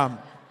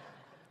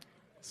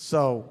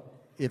 So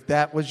if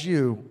that was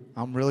you,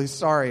 I'm really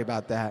sorry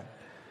about that.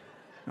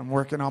 I'm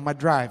working on my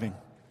driving.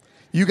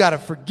 You got to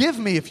forgive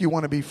me if you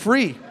want to be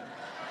free.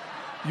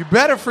 You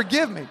better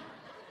forgive me.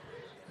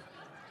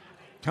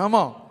 Come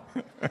on.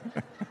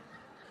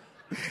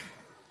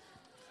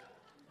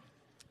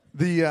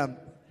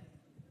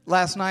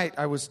 Last night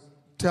I was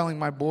telling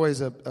my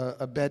boys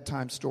a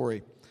bedtime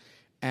story,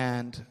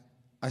 and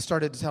I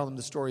started to tell them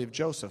the story of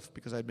Joseph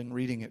because I'd been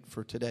reading it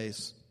for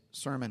today's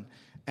sermon.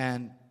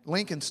 And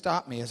Lincoln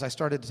stopped me as I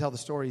started to tell the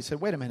story. He said,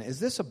 wait a minute, is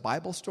this a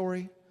Bible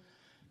story?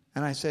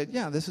 And I said,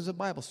 yeah, this is a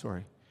Bible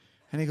story.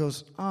 And he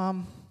goes, I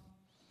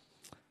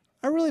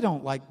really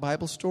don't like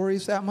Bible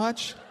stories that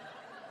much.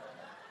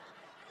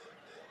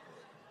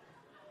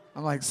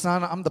 I'm like,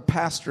 son, I'm the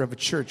pastor of a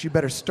church. You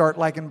better start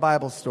liking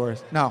Bible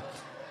stories. No.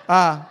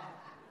 I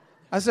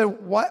said,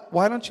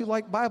 why don't you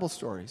like Bible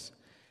stories?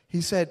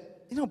 He said,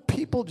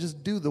 people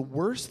just do the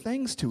worst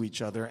things to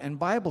each other in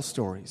Bible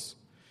stories.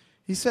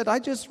 He said, I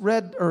just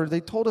read, or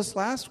they told us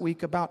last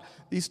week about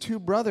these two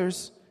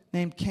brothers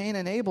named Cain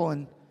and Abel,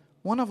 and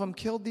one of them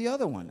killed the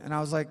other one. And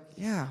I was like,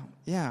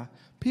 yeah.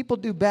 People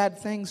do bad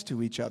things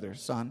to each other,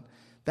 son.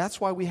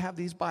 That's why we have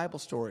these Bible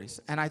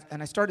stories. And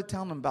I started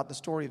telling them about the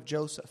story of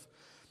Joseph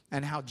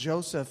and how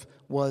Joseph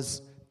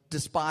was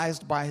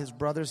despised by his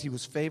brothers. He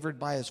was favored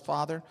by his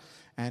father.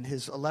 And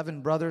his 11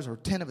 brothers, or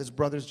 10 of his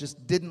brothers,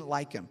 just didn't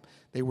like him.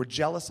 They were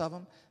jealous of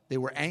him. They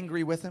were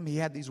angry with him. He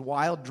had these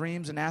wild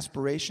dreams and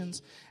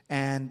aspirations.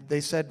 And they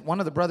said, one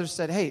of the brothers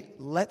said, hey,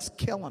 let's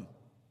kill him.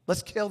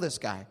 Let's kill this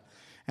guy.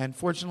 And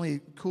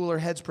fortunately, cooler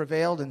heads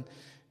prevailed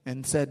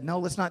and said, no,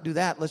 let's not do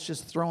that. Let's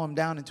just throw him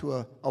down into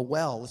a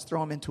well. Let's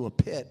throw him into a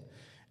pit.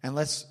 And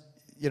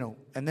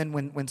and then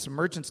when some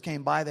merchants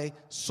came by, they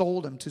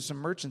sold him to some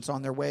merchants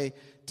on their way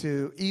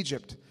to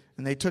Egypt.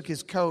 And they took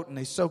his coat and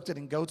they soaked it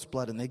in goat's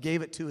blood and they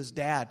gave it to his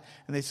dad.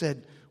 And they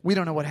said, we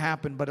don't know what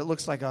happened, but it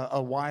looks like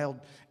a wild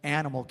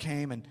animal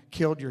came and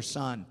killed your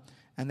son.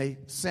 And they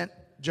sent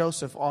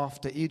Joseph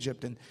off to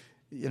Egypt. And,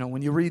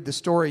 when you read the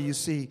story, you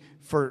see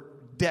for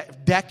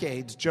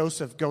decades,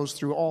 Joseph goes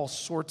through all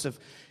sorts of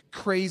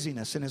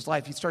craziness in his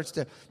life. He starts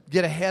to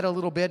get ahead a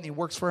little bit, and he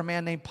works for a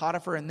man named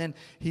Potiphar, and then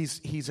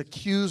he's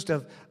accused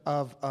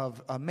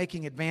of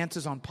making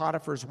advances on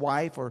Potiphar's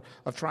wife, or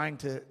of trying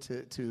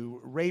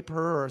to rape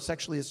her or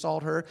sexually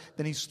assault her.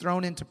 Then he's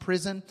thrown into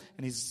prison,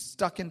 and he's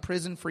stuck in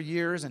prison for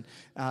years, and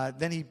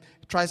then he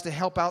tries to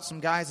help out some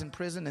guys in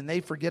prison, and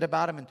they forget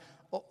about him, and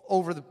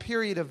over the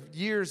period of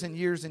years and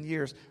years and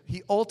years,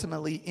 he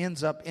ultimately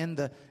ends up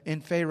in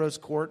Pharaoh's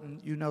court,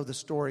 and you know the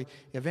story.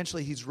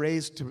 Eventually, he's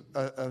raised to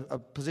a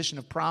position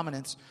of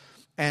prominence,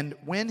 and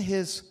when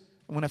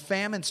a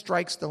famine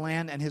strikes the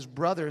land, and his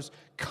brothers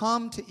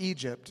come to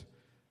Egypt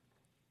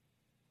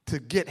to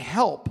get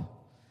help,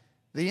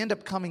 they end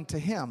up coming to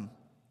him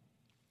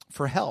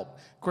for help.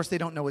 Of course, they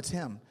don't know it's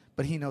him,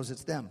 but he knows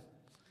it's them.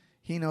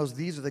 He knows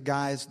these are the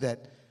guys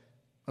that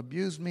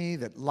abused me,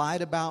 that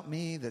lied about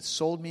me, that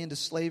sold me into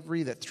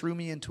slavery, that threw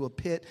me into a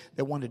pit,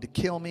 that wanted to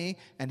kill me.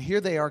 And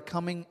here they are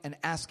coming and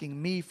asking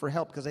me for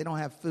help because they don't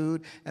have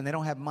food and they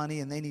don't have money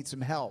and they need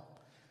some help.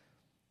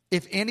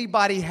 If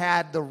anybody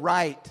had the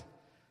right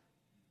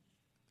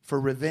for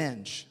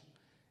revenge,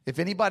 if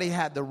anybody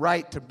had the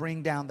right to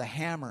bring down the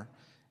hammer,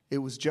 it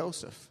was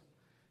Joseph.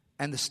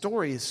 And the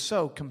story is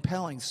so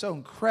compelling, so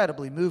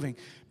incredibly moving,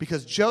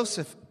 because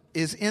Joseph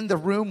is in the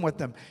room with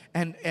them,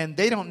 and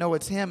they don't know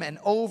it's him. And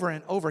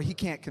over, he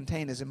can't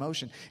contain his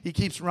emotion. He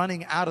keeps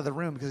running out of the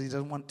room because he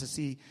doesn't want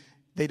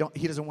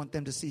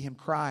them to see him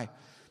cry.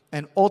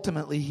 And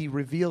ultimately, he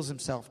reveals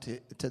himself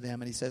to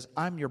them, and he says,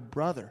 "I'm your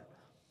brother,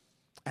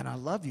 and I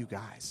love you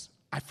guys.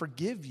 I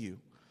forgive you.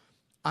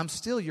 I'm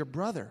still your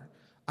brother.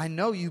 I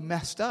know you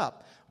messed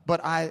up,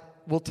 but I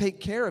will take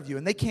care of you."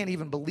 And they can't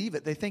even believe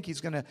it. They think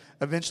he's going to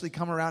eventually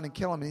come around and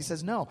kill him. And he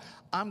says, "No,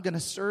 I'm going to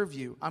serve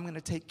you. I'm going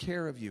to take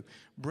care of you.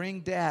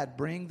 Bring dad,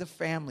 bring the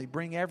family,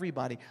 bring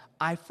everybody.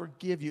 I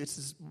forgive you." It's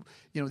this,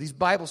 these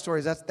Bible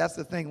stories, that's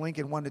the thing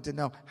Lincoln wanted to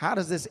know. How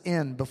does this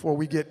end before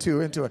we get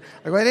too into it?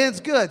 I go, it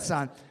ends good,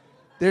 son.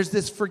 There's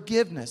this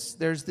forgiveness.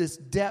 There's this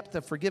depth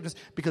of forgiveness,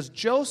 because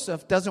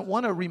Joseph doesn't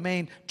want to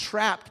remain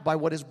trapped by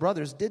what his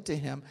brothers did to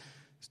him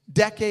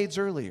decades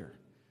earlier.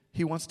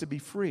 He wants to be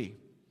free.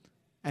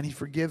 And he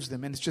forgives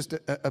them. And it's just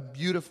a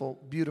beautiful,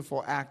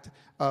 beautiful act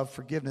of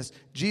forgiveness.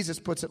 Jesus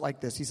puts it like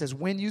this. He says,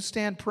 when you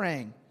stand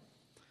praying,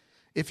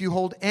 if you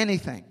hold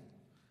anything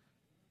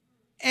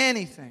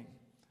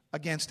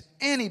against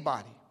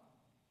anybody,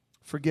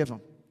 forgive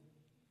them.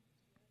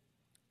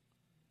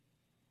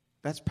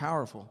 That's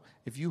powerful.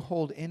 If you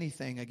hold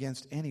anything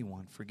against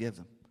anyone, forgive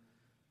them.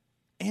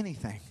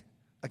 Anything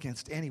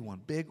against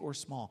anyone, big or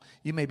small.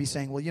 You may be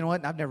saying, well, you know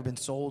what? I've never been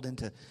sold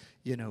into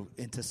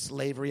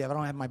slavery. I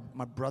don't have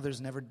my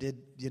brothers never did,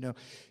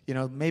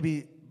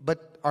 maybe.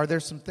 But are there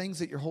some things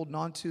that you're holding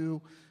on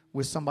to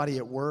with somebody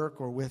at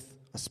work or with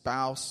a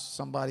spouse?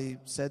 Somebody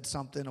said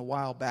something a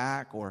while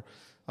back, or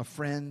a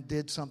friend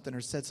did something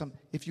or said something.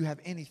 If you have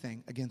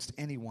anything against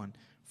anyone,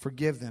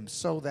 forgive them,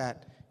 so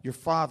that your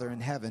Father in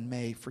heaven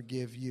may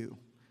forgive you.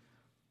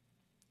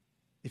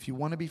 If you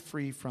want to be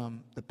free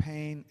from the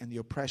pain and the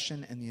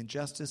oppression and the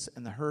injustice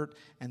and the hurt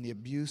and the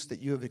abuse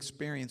that you have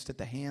experienced at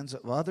the hands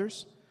of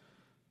others,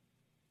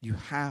 you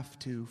have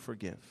to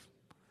forgive.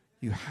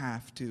 You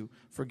have to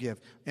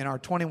forgive. In our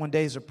 21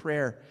 days of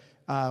prayer,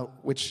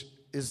 which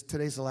is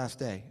today's the last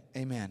day.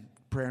 Amen.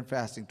 Prayer and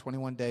fasting,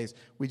 21 days.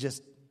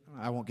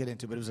 I won't get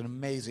into it, but it was an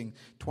amazing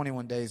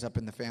 21 days up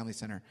in the Family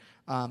Center.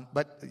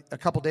 But a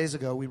couple days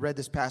ago, we read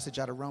this passage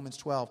out of Romans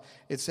 12.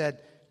 It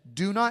said,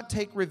 "Do not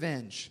take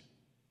revenge,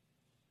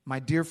 my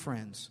dear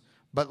friends,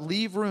 but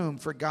leave room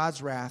for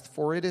God's wrath,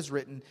 for it is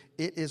written,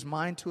 'It is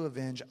mine to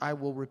avenge, I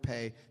will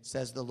repay,'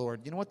 says the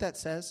Lord." You know what that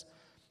says?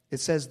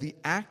 It says the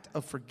act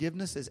of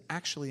forgiveness is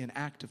actually an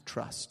act of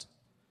trust.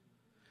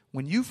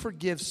 When you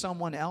forgive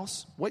someone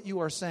else, what you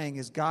are saying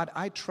is, God,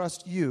 I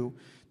trust you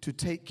to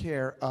take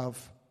care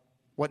of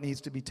what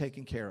needs to be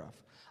taken care of.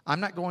 I'm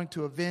not going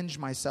to avenge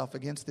myself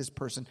against this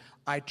person.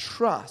 I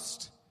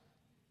trust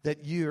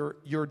that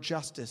your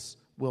justice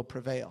will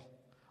prevail.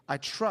 I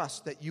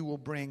trust that you will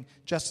bring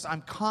justice.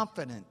 I'm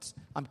confident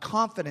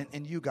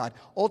in you, God.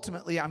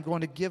 Ultimately, I'm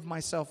going to give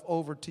myself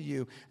over to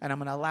you, and I'm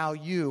going to allow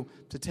you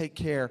to take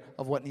care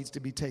of what needs to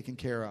be taken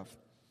care of.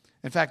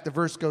 In fact, the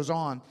verse goes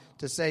on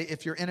to say,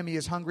 if your enemy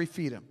is hungry,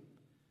 feed him.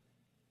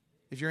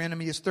 If your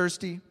enemy is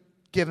thirsty,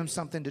 give him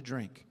something to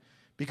drink.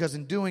 Because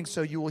in doing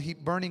so, you will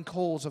heap burning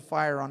coals of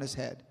fire on his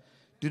head.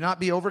 Do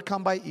not be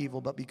overcome by evil,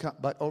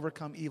 but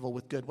overcome evil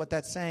with good. What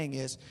that's saying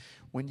is,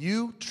 when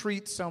you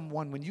treat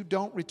someone, when you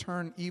don't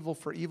return evil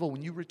for evil,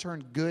 when you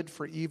return good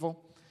for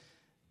evil,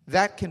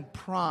 that can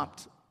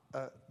prompt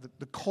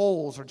the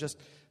coals, or just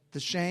the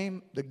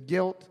shame, the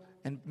guilt,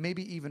 and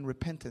maybe even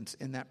repentance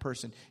in that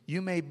person.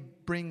 You may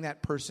bring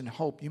that person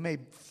hope. You may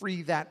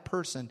free that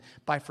person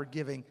by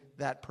forgiving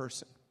that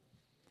person.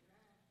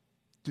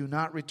 Do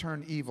not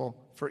return evil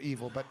for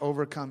evil, but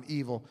overcome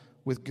evil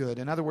with good.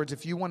 In other words,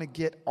 if you want to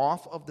get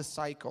off of the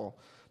cycle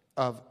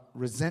of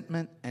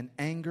resentment and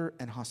anger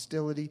and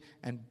hostility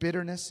and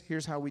bitterness,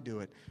 here's how we do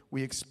it.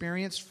 We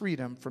experience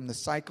freedom from the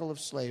cycle of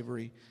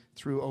slavery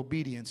through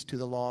obedience to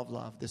the law of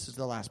love. This is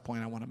the last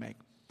point I want to make.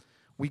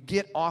 We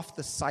get off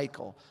the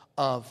cycle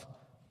of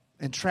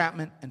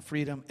entrapment and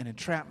freedom and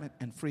entrapment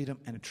and freedom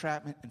and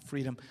entrapment and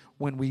freedom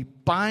when we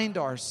bind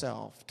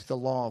ourselves to the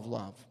law of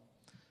love.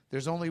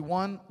 There's only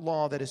one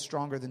law that is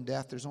stronger than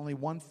death. There's only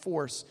one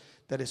force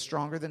that is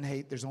stronger than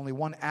hate. There's only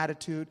one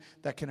attitude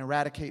that can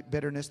eradicate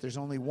bitterness. There's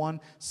only one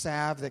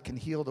salve that can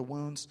heal the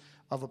wounds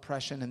of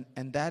oppression,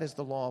 and that is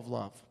the law of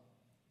love.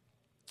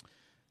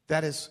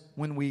 That is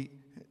when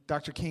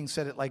Dr. King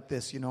said it like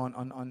this,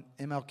 on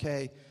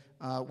MLK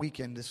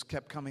weekend. This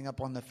kept coming up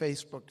on the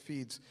Facebook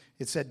feeds.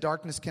 It said,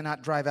 darkness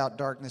cannot drive out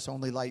darkness,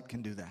 only light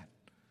can do that.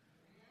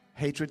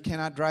 Hatred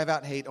cannot drive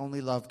out hate,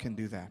 only love can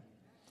do that.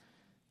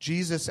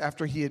 Jesus,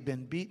 after he had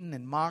been beaten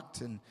and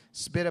mocked and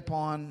spit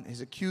upon, his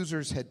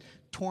accusers had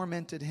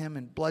tormented him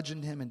and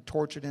bludgeoned him and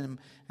tortured him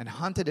and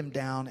hunted him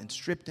down and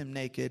stripped him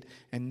naked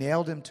and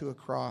nailed him to a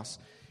cross.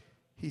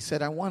 He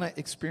said, I want to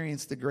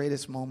experience the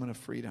greatest moment of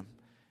freedom.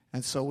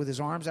 And so with his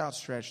arms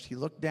outstretched, he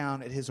looked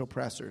down at his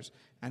oppressors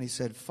and he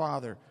said,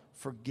 Father,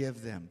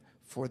 forgive them,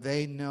 for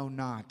they know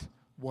not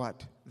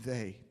what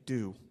they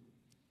do.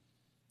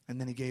 And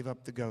then he gave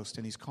up the ghost,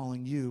 and he's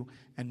calling you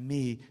and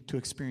me to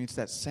experience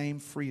that same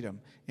freedom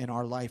in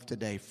our life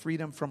today.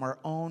 Freedom from our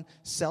own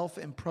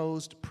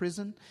self-imposed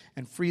prison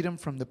and freedom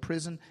from the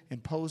prison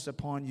imposed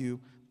upon you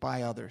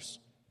by others.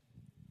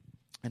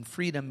 And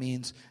freedom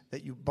means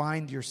that you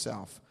bind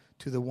yourself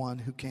to the one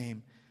who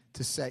came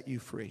to set you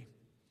free.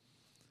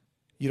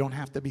 You don't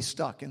have to be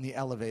stuck in the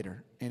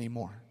elevator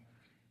anymore.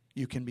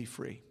 You can be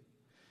free.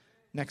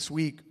 Next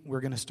week, we're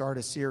going to start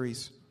a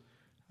series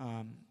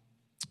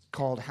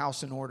called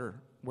House in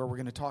Order, where we're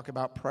going to talk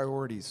about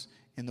priorities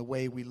in the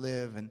way we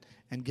live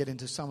and get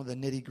into some of the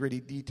nitty-gritty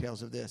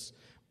details of this.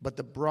 But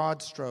the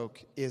broad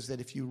stroke is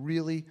that if you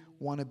really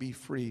want to be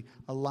free,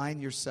 align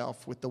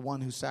yourself with the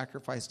one who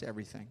sacrificed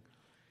everything.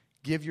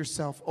 Give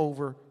yourself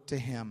over to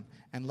him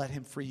and let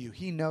him free you.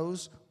 He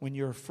knows when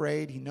you're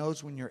afraid. He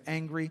knows when you're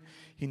angry.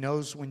 He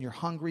knows when you're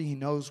hungry. He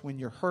knows when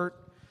you're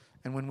hurt.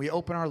 And when we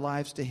open our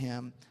lives to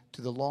him,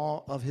 to the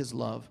law of his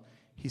love,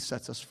 he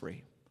sets us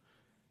free.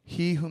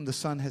 He whom the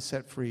Son has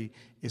set free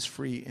is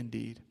free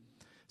indeed.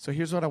 So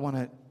here's what I want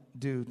to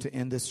do to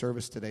end this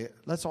service today.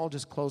 Let's all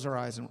just close our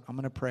eyes, and I'm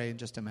going to pray in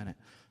just a minute.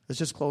 Let's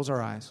just close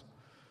our eyes.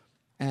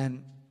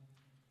 And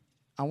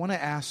I want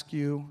to ask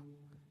you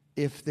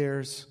if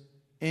there's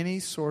any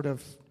sort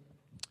of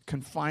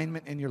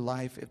confinement in your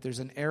life, if there's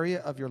an area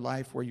of your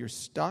life where you're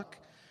stuck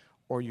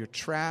or you're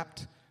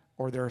trapped,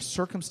 or there are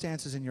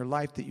circumstances in your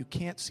life that you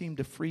can't seem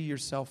to free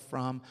yourself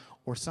from,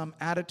 or some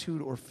attitude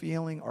or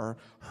feeling or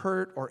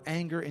hurt or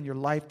anger in your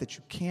life that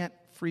you can't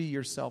free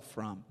yourself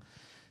from,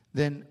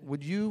 then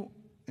would you,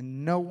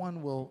 and no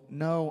one will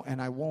know,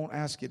 and I won't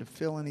ask you to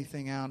fill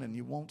anything out, and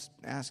you won't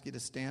ask you to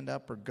stand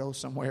up or go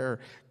somewhere or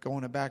go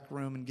in a back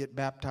room and get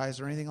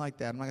baptized or anything like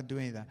that. I'm not going to do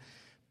any of that.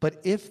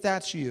 But if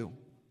that's you,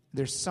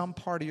 there's some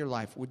part of your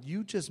life, would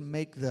you just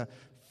make the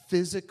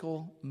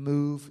physical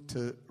move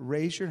to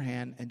raise your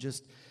hand and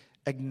just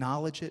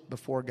acknowledge it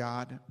before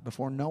God,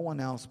 before no one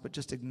else, but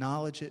just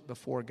acknowledge it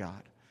before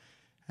God.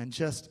 And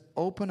just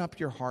open up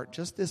your heart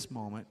just this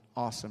moment.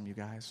 Awesome, you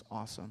guys,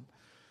 awesome.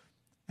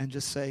 And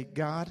just say,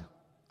 God,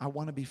 I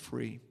want to be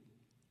free.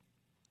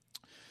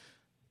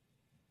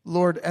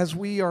 Lord, as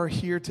we are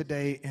here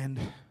today and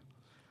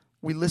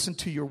we listen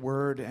to your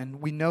word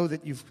and we know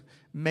that you've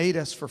made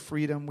us for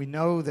freedom. We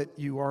know that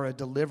you are a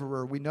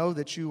deliverer. We know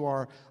that you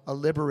are a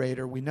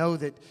liberator. We know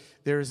that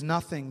there is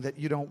nothing that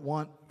you don't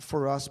want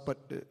for us, but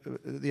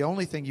the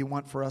only thing you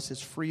want for us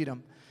is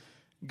freedom.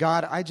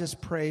 God, I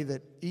just pray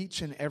that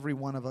each and every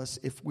one of us,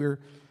 if we're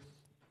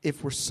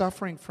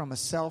suffering from a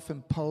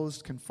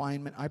self-imposed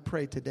confinement, I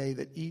pray today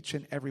that each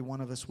and every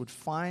one of us would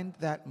find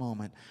that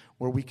moment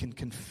where we can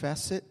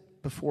confess it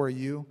before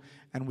you,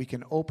 and we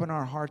can open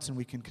our hearts and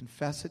we can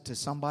confess it to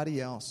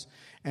somebody else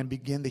and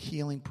begin the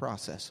healing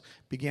process.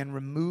 Begin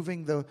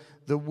removing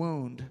the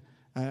wound,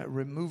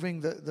 removing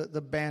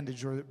the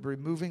bandage, or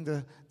removing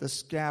the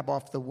scab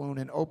off the wound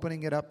and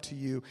opening it up to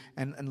you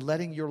and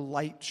letting your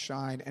light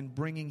shine and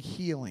bringing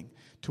healing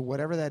to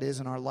whatever that is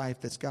in our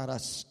life that's got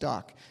us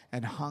stuck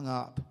and hung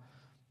up.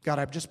 God,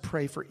 I just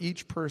pray for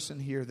each person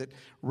here that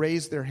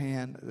raised their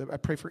hand. I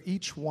pray for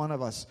each one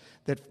of us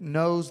that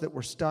knows that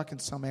we're stuck in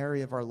some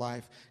area of our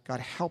life. God,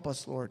 help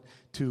us, Lord,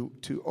 to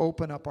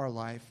open up our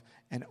life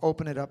and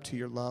open it up to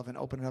your love and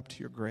open it up to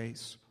your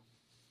grace.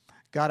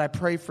 God, I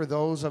pray for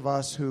those of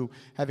us who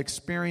have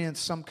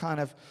experienced some kind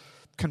of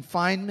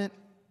confinement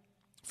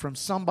from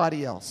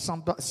somebody else.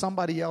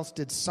 Somebody else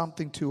did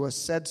something to us,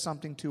 said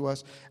something to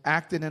us,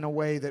 acted in a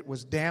way that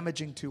was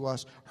damaging to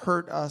us,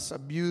 hurt us,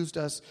 abused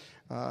us,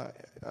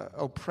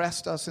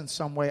 oppressed us in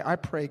some way. I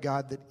pray,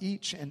 God, that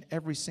each and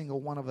every single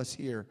one of us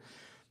here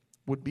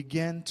would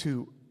begin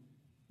to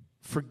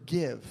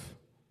forgive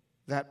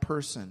that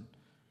person,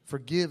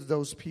 forgive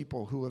those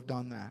people who have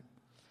done that,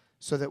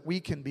 so that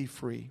we can be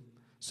free,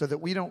 so that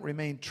we don't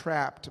remain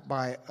trapped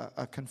by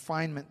a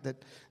confinement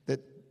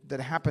that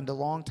happened a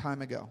long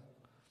time ago.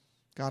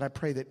 God, I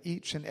pray that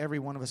each and every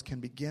one of us can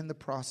begin the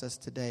process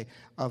today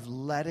of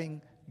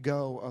letting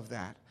go of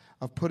that,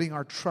 of putting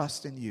our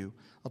trust in you,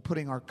 of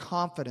putting our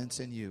confidence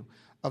in you,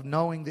 of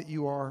knowing that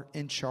you are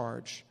in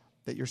charge,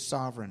 that you're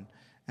sovereign,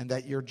 and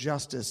that your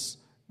justice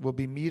will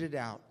be meted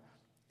out,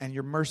 and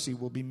your mercy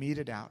will be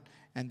meted out,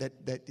 and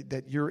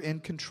that you're in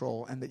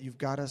control, and that you've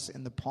got us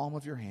in the palm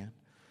of your hand.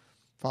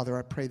 Father,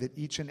 I pray that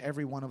each and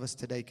every one of us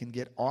today can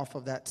get off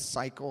of that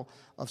cycle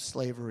of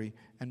slavery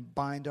and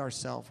bind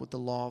ourselves with the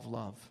law of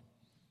love,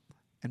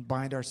 and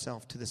bind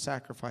ourselves to the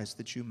sacrifice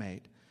that you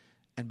made,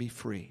 and be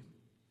free.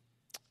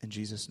 In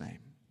Jesus' name,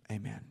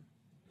 amen.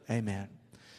 Amen.